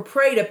easier for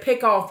prey to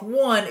pick off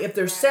one if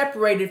they're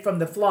separated from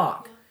the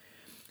flock.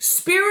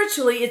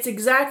 Spiritually, it's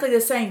exactly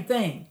the same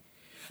thing.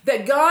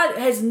 That God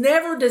has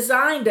never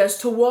designed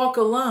us to walk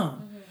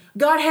alone.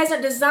 God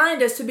hasn't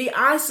designed us to be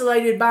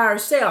isolated by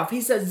ourselves.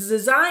 He's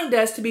designed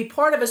us to be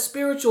part of a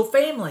spiritual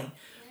family.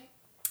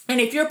 And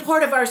if you're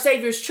part of our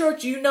Savior's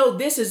church, you know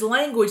this is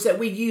language that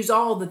we use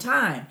all the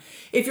time.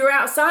 If you're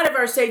outside of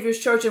our Savior's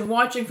church and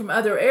watching from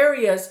other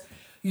areas,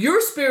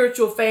 your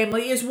spiritual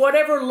family is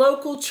whatever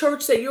local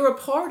church that you're a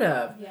part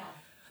of. Yeah.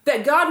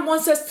 That God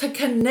wants us to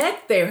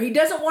connect there. He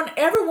doesn't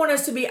ever want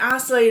us to be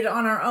isolated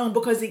on our own,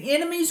 because the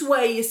enemy's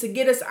way is to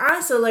get us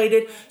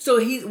isolated so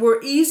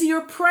we're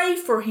easier prey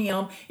for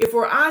him if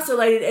we're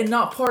isolated and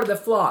not part of the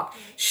flock.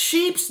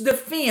 Sheep's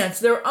defense,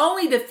 their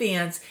only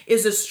defense,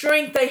 is the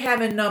strength they have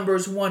in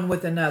numbers one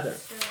with another.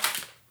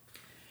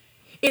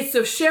 It's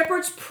the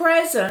shepherd's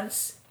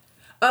presence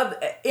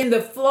in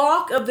the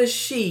flock of the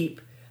sheep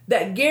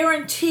that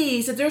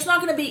guarantees that there's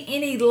not going to be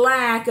any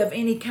lack of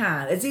any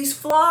kind. As this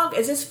flock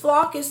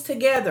is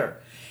together,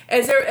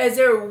 as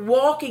they're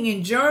walking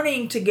and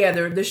journeying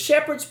together, the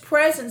shepherd's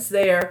presence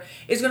there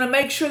is going to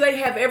make sure they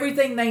have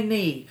everything they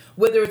need.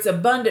 Whether it's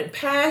abundant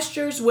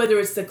pastures, whether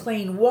it's the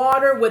clean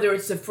water, whether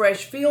it's the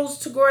fresh fields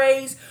to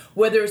graze,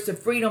 whether it's the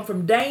freedom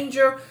from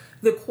danger,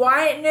 the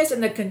quietness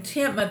and the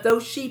contentment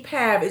those sheep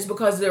have is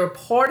because they're a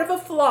part of a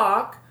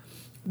flock.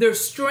 Their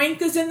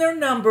strength is in their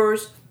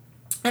numbers,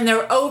 and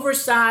their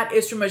oversight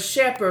is from a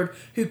shepherd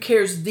who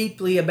cares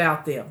deeply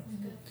about them.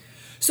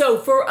 So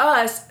for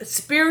us,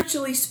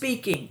 spiritually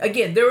speaking,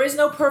 again, there is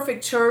no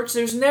perfect church.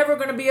 There's never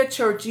going to be a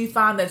church you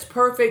find that's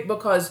perfect,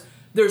 because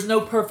there's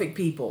no perfect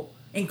people,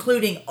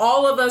 including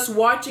all of us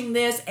watching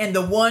this and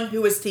the one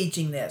who is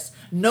teaching this.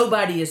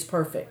 Nobody is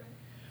perfect.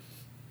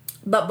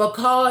 But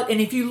and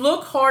if you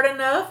look hard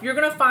enough, you're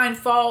going to find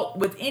fault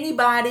with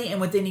anybody and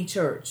with any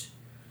church.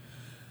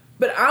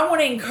 But I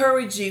want to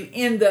encourage you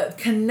in the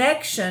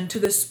connection to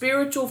the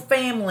spiritual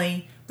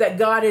family that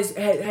God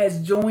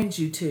has joined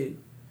you to.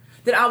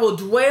 That I will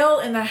dwell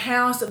in the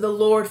house of the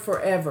Lord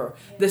forever.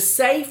 The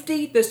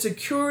safety, the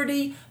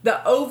security,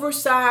 the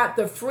oversight,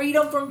 the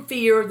freedom from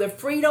fear, the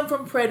freedom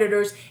from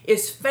predators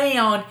is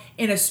found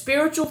in a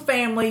spiritual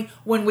family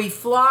when we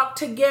flock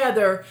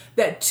together.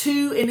 That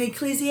two, in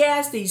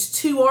Ecclesiastes,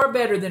 two are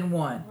better than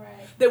one. Right.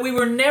 That we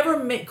were never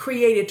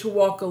created to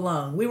walk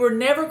alone. We were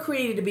never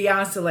created to be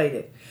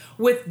isolated.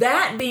 With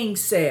that being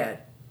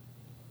said,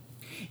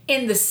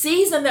 in the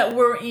season that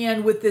we're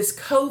in with this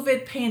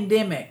COVID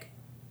pandemic,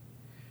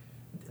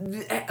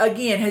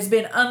 again, has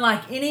been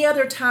unlike any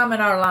other time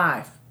in our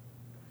life.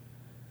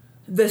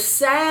 The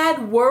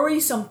sad,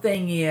 worrisome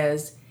thing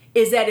is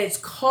that it's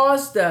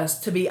caused us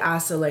to be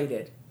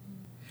isolated.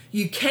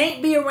 You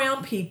can't be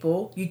around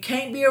people. You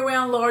can't be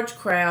around large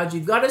crowds.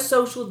 You've got to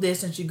social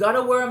distance. You've got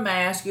to wear a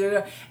mask.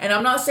 And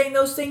I'm not saying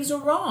those things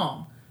are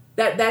wrong.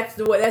 That's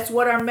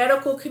what our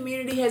medical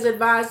community has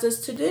advised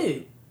us to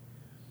do.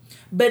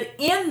 But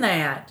in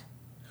that,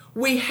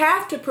 we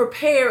have to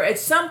prepare at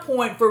some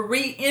point for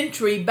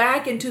re-entry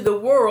back into the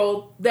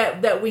world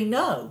that we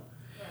know.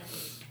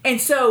 Right.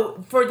 And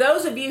so for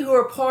those of you who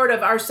are part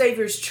of Our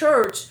Savior's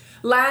Church,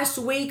 last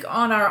week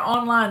on our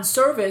online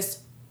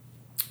service,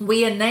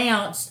 we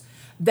announced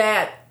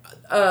that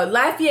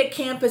Lafayette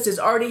campus is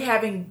already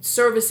having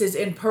services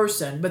in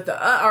person, but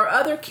our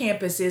other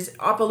campuses,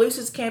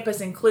 Opelousas campus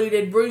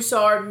included,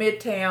 Broussard,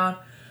 Midtown,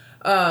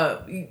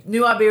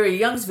 New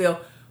Iberia,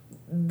 Youngsville,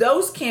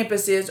 those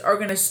campuses are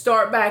going to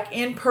start back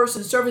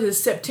in-person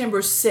services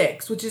September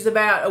 6th, which is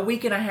about a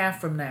week and a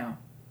half from now.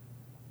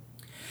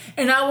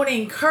 And I want to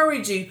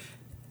encourage you,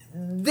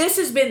 this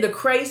has been the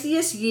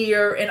craziest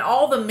year, and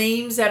all the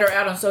memes that are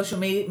out on social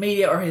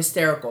media are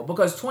hysterical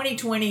because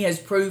 2020 has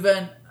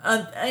proven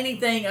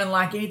anything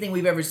unlike anything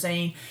we've ever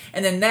seen.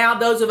 And then now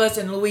those of us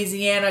in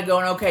Louisiana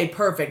going, okay,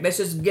 perfect, let's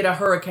just get a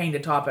hurricane to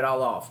top it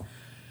all off.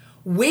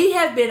 We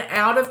have been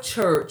out of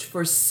church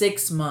for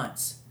 6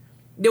 months.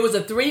 There was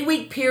a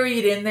 3-week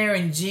period in there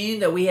in June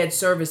that we had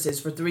services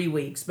for 3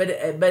 weeks. But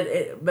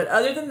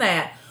other than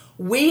that,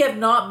 we have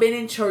not been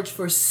in church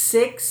for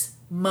 6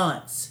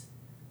 months.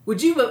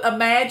 Would you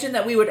imagine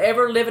that we would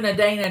ever live in a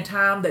day and a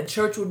time that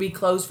church would be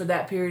closed for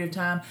that period of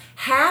time?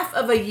 Half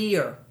of a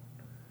year.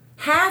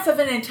 Half of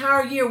an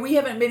entire year we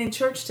haven't been in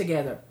church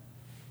together.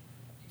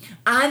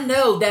 I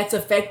know that's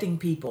affecting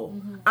people.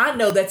 Mm-hmm. I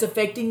know that's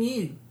affecting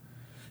you.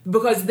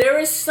 Because there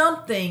is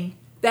something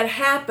that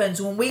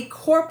happens when we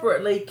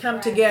corporately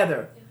come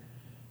together.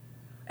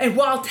 And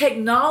while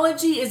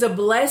technology is a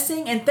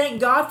blessing, and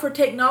thank God for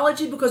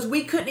technology because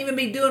we couldn't even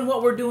be doing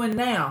what we're doing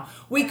now.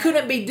 We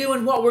couldn't be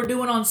doing what we're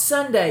doing on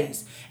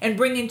Sundays and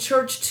bringing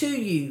church to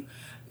you.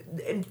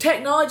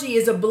 Technology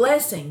is a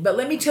blessing, but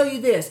let me tell you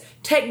this.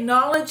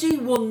 Technology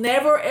will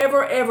never,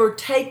 ever, ever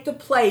take the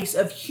place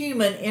of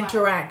human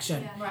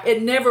interaction.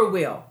 It never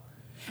will.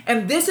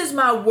 And this is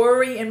my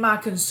worry and my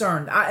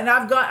concern.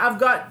 I've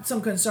got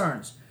some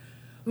concerns.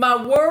 My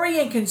worry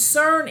and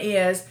concern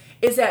is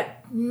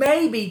that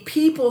maybe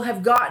people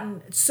have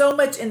gotten so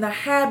much in the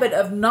habit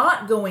of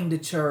not going to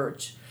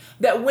church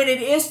that when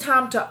it is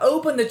time to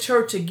open the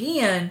church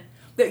again,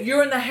 that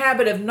you're in the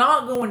habit of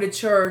not going to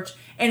church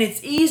and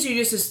it's easier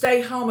just to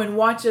stay home and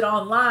watch it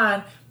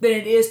online than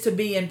it is to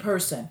be in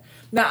person.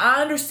 Now,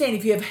 I understand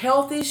if you have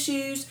health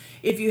issues,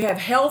 if you have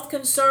health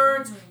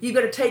concerns, you've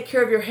got to take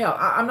care of your health.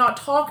 I'm not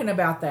talking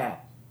about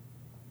that.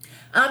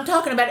 I'm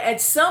talking about at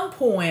some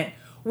point,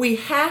 we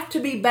have to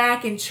be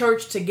back in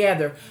church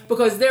together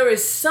because there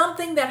is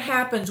something that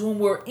happens when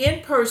we're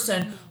in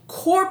person,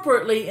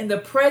 corporately in the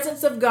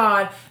presence of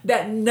God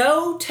that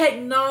no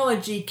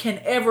technology can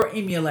ever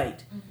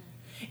emulate.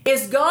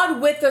 Is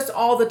God with us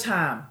all the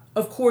time?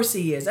 Of course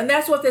He is. And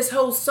that's what this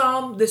whole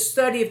this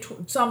study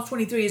of Psalms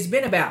 23 has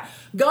been about.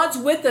 God's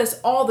with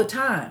us all the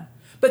time.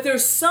 But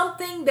there's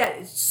something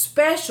that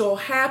special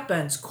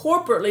happens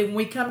corporately when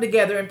we come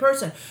together in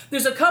person.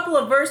 There's a couple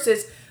of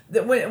verses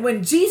that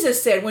when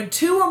Jesus said, when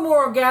 2 or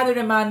more are gathered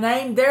in my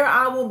name, there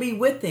I will be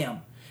with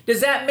them.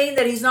 Does that mean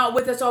that He's not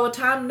with us all the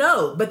time?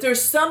 No. But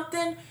there's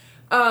something,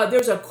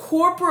 there's a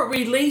corporate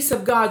release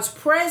of God's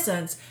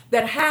presence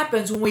that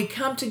happens when we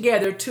come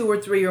together 2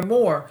 or 3 or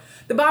more.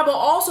 The Bible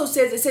also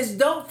says,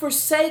 don't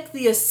forsake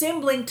the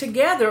assembling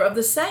together of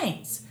the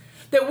saints.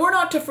 That we're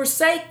not to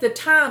forsake the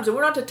times and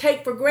we're not to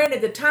take for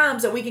granted the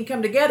times that we can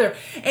come together.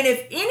 And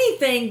if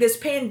anything, this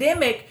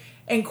pandemic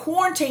and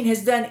quarantine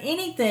has done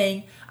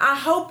anything, I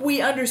hope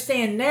we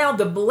understand now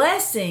the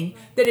blessing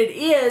that it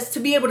is to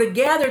be able to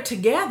gather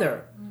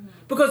together.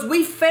 Because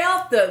we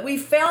felt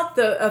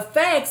the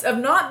effects of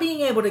not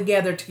being able to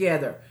gather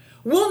together.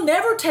 We'll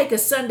never take a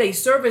Sunday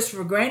service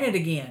for granted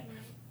again.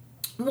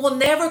 We'll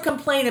never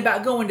complain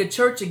about going to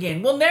church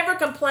again. We'll never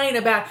complain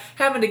about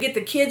having to get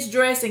the kids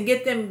dressed and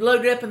get them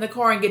loaded up in the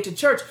car and get to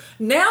church.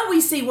 Now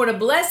we see what a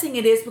blessing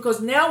it is because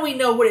now we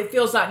know what it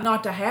feels like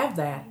not to have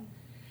that.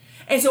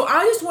 And so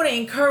I just want to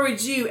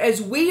encourage you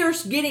as we are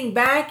getting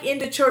back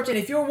into church, and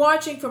if you're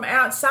watching from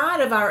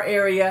outside of our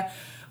area,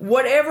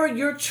 whatever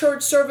your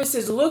church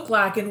services look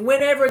like and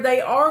whenever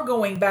they are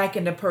going back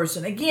into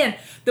person. Again,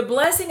 the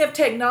blessing of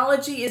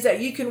technology is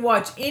that you can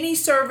watch any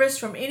service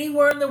from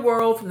anywhere in the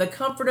world from the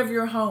comfort of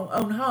your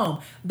own home.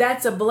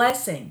 That's a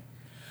blessing.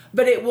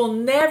 But it will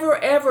never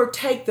ever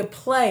take the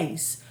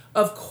place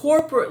of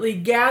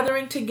corporately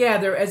gathering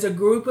together as a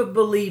group of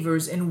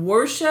believers in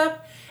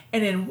worship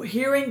and in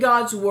hearing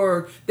God's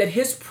word, that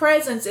his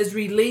presence is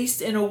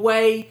released in a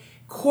way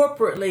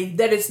corporately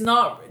that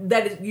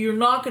you're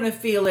not going to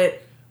feel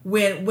it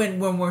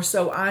when we're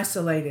so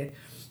isolated.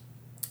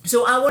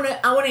 So I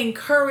want to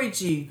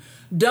encourage you,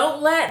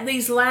 don't let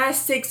these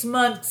last 6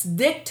 months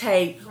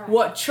dictate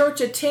what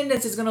church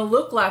attendance is going to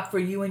look like for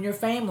you and your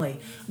family.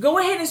 Go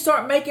ahead and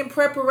start making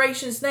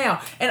preparations now.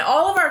 And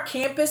all of our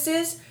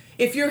campuses,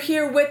 if you're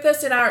here with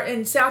us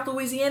in South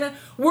Louisiana,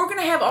 we're going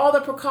to have all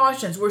the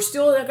precautions. We're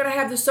still going to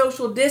have the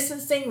social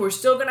distancing. We're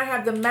still going to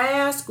have the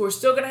mask. We're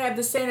still going to have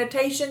the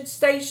sanitation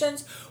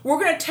stations. We're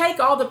going to take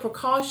all the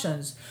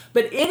precautions.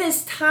 But it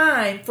is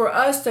time for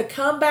us to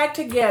come back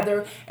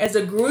together as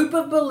a group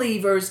of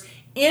believers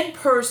in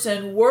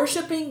person,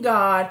 worshiping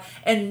God,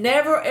 and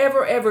never,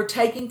 ever, ever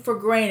taking for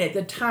granted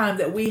the time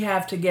that we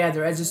have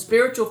together as a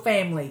spiritual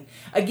family.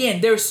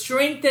 Again, there's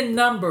strength in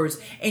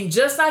numbers. And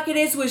just like it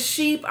is with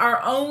sheep,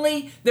 their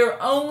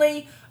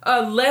only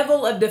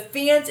level of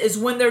defense is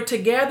when they're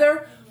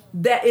together.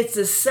 That it's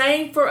the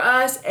same for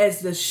us as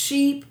the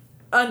sheep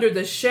under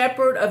the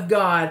shepherd of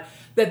God.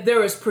 That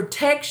there is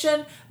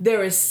protection,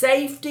 there is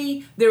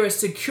safety, there is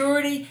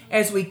security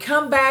as we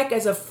come back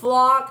as a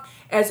flock,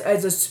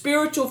 as a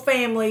spiritual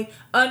family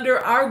under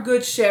our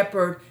good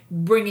shepherd,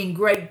 bringing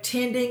great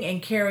tending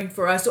and caring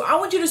for us. So I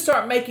want you to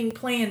start making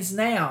plans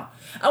now.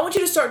 I want you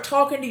to start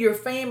talking to your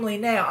family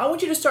now. I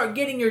want you to start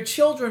getting your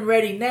children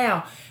ready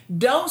now.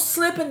 Don't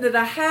slip into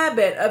the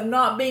habit of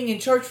not being in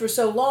church for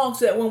so long,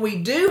 so that when we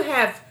do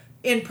have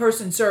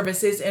in-person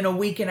services in a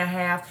week and a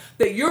half,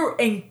 that you're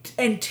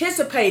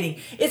anticipating.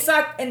 It's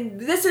like, and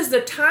this is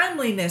the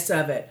timeliness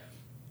of it.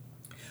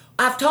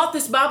 I've taught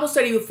this Bible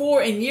study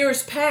before in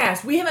years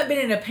past. We haven't been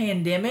in a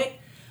pandemic,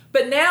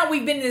 but now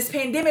we've been in this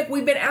pandemic.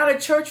 We've been out of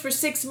church for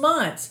 6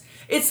 months.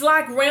 It's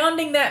like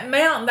rounding that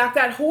mountain, like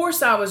that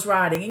horse I was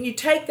riding, and you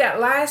take that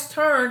last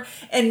turn,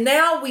 and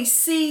now we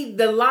see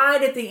the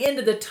light at the end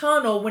of the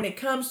tunnel when it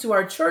comes to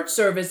our church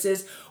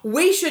services.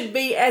 We should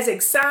be as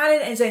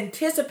excited as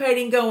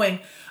anticipating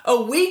going,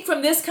 a week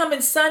from this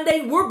coming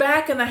Sunday, we're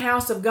back in the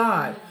house of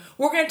God.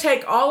 We're going to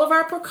take all of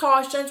our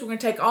precautions. We're going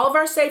to take all of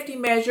our safety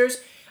measures.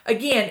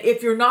 Again,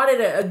 if you're not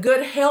at a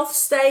good health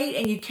state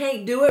and you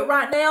can't do it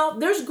right now,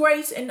 there's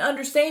grace and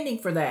understanding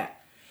for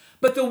that.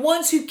 But the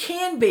ones who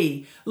can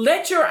be,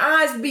 let your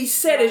eyes be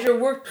set as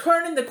we're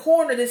turning the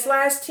corner this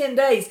last 10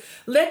 days.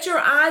 Let your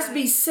eyes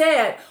be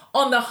set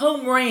on the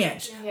home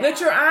ranch. Yeah.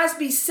 Let your eyes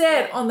be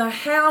set on the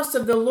house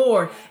of the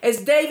Lord. As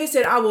David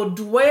said, I will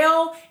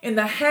dwell in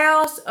the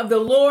house of the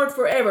Lord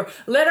forever.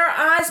 Let our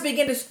eyes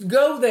begin to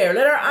go there.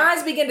 Let our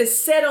eyes begin to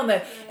set on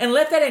that. And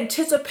let that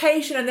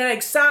anticipation and that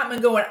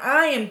excitement go. And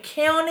I am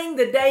counting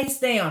the days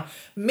down.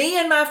 Me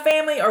and my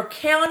family are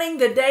counting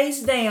the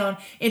days down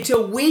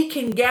until we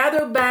can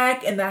gather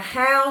back in the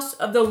house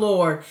of the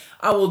Lord.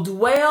 I will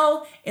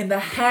dwell in the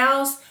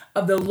house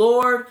of the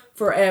Lord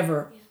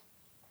forever.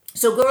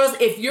 So girls,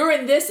 if you're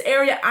in this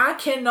area, I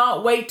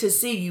cannot wait to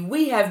see you.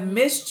 We have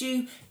missed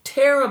you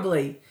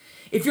terribly.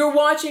 If you're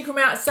watching from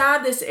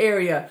outside this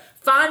area,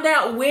 find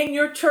out when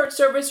your church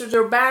services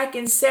are back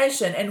in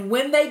session, and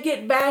when they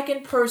get back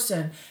in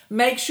person,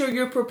 make sure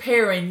you're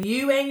preparing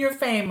you and your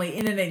family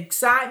in an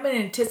excitement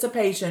and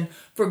anticipation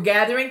for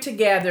gathering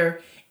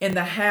together in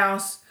the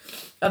house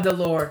of the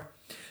Lord.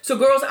 So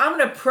girls, I'm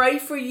going to pray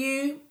for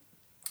you,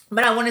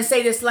 but I want to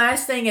say this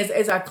last thing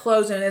as I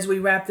close and as we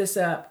wrap this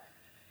up.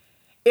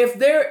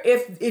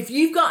 If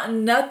you've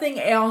gotten nothing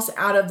else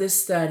out of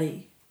this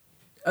study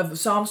of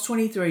Psalms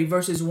 23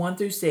 verses 1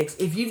 through 6,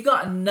 if you've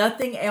gotten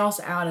nothing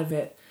else out of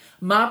it,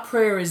 my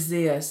prayer is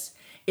this,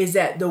 is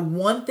that the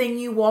one thing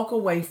you walk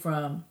away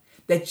from,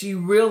 that you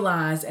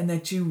realize and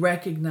that you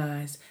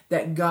recognize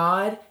that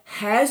God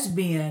has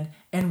been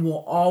and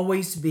will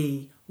always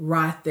be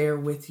right there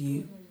with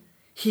you.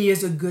 He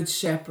is a good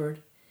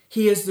shepherd.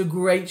 He is the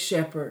great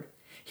shepherd.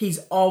 He's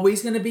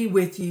always going to be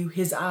with you.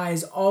 His eye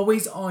is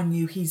always on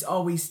you. He's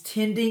always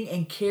tending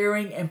and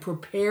caring and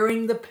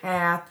preparing the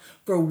path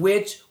for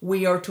which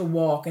we are to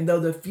walk. And though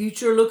the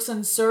future looks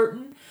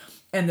uncertain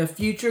and the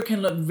future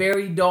can look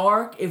very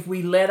dark if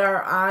we let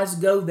our eyes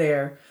go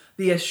there,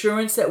 the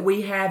assurance that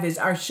we have is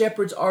our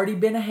shepherd's already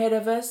been ahead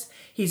of us.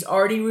 He's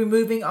already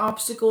removing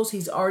obstacles.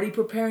 He's already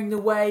preparing the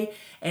way.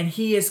 And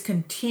he is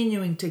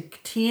continuing to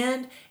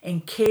tend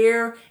and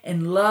care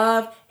and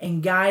love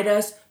and guide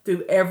us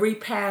through every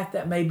path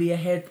that may be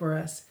ahead for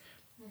us.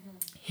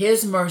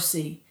 His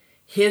mercy,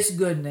 his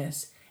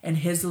goodness, and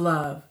his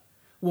love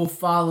will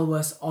follow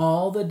us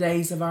all the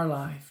days of our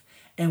life,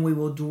 and we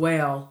will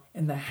dwell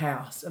in the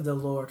house of the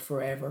Lord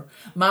forever.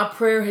 My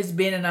prayer has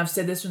been, and I've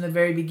said this from the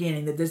very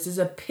beginning, that this is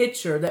a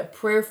picture that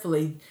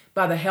prayerfully,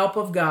 by the help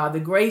of God, the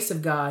grace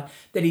of God,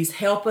 that He's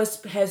helped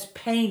us, has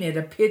painted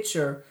a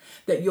picture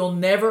that you'll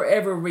never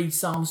ever read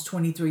Psalms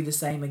 23 the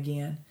same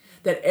again.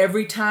 That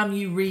every time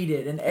you read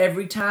it and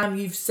every time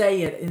you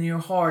say it in your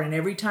heart and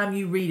every time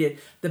you read it,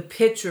 the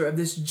picture of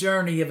this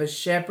journey of a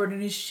shepherd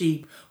and his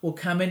sheep will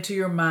come into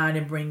your mind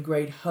and bring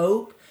great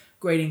hope,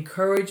 great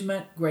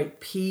encouragement, great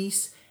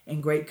peace,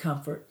 and great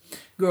comfort.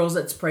 Girls,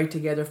 let's pray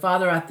together.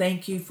 Father, I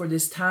thank you for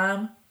this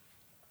time.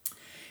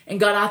 And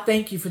God, I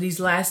thank you for these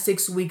last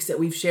 6 weeks that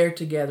we've shared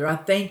together. I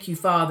thank you,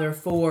 Father,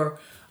 for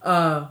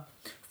the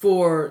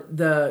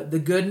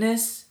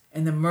goodness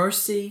and the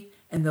mercy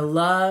and the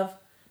love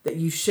that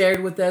you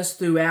shared with us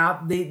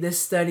throughout this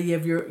study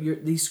of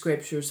these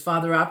scriptures.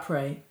 Father, I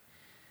pray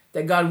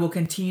that God will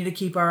continue to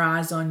keep our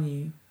eyes on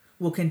you.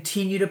 We'll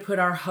continue to put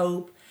our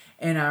hope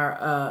and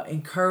our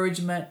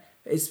encouragement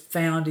is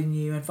found in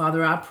you. And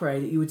Father, I pray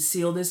that you would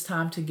seal this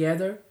time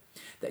together,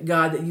 that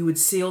God, that you would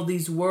seal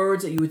these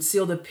words, that you would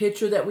seal the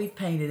picture that we've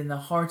painted in the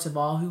hearts of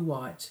all who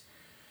watch.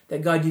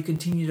 That God, you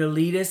continue to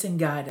lead us and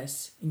guide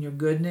us in your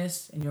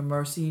goodness and your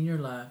mercy and your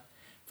love.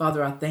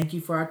 Father, I thank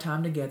you for our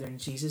time together in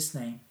Jesus'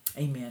 name.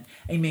 Amen.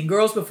 Amen.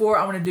 Girls, I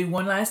want to do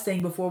one last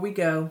thing before we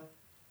go.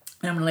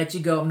 And I'm going to let you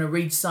go. I'm going to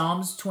read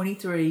Psalms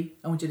 23.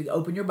 I want you to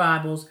open your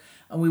Bibles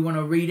and we want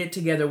to read it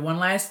together one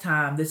last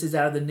time. This is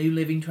out of the New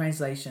Living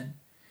Translation.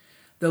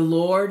 The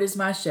Lord is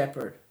my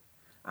shepherd.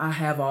 I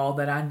have all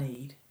that I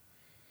need.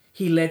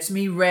 He lets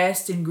me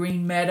rest in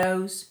green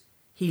meadows.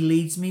 He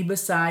leads me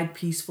beside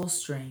peaceful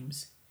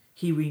streams.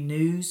 He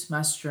renews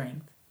my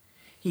strength.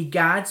 He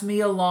guides me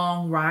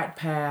along right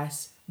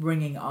paths,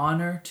 bringing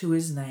honor to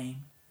his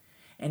name.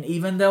 And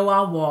even though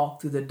I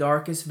walk through the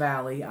darkest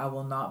valley, I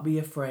will not be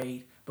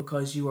afraid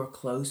because you are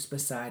close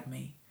beside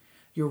me.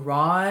 Your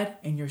rod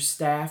and your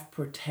staff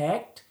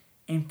protect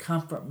and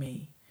comfort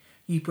me.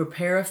 You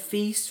prepare a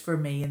feast for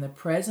me in the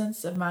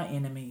presence of my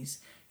enemies.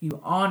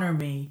 You honor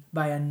me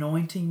by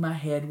anointing my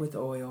head with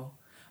oil.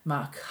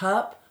 My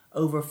cup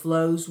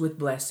overflows with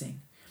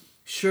blessing.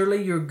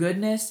 Surely your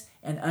goodness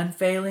and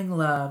unfailing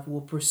love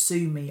will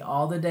pursue me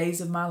all the days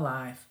of my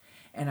life,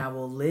 and I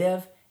will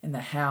live in the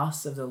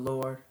house of the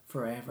Lord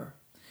forever.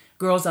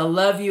 Girls, I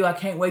love you. I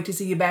can't wait to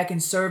see you back in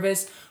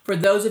service. For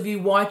those of you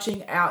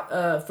watching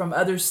out from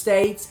other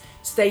states,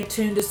 stay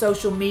tuned to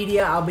social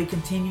media. I'll be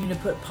continuing to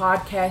put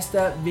podcasts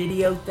up,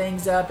 video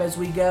things up as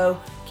we go.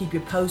 Keep you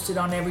posted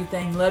on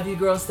everything. Love you,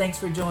 girls. Thanks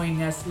for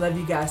joining us. Love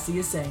you guys. See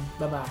you soon.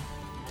 Bye-bye.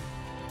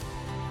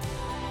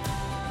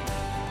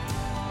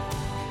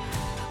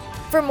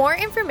 For more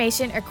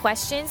information or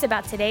questions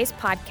about today's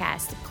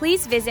podcast,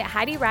 please visit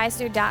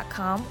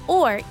HeidiReisner.com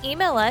or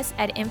email us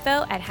at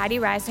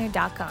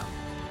info@HeidiReisner.com.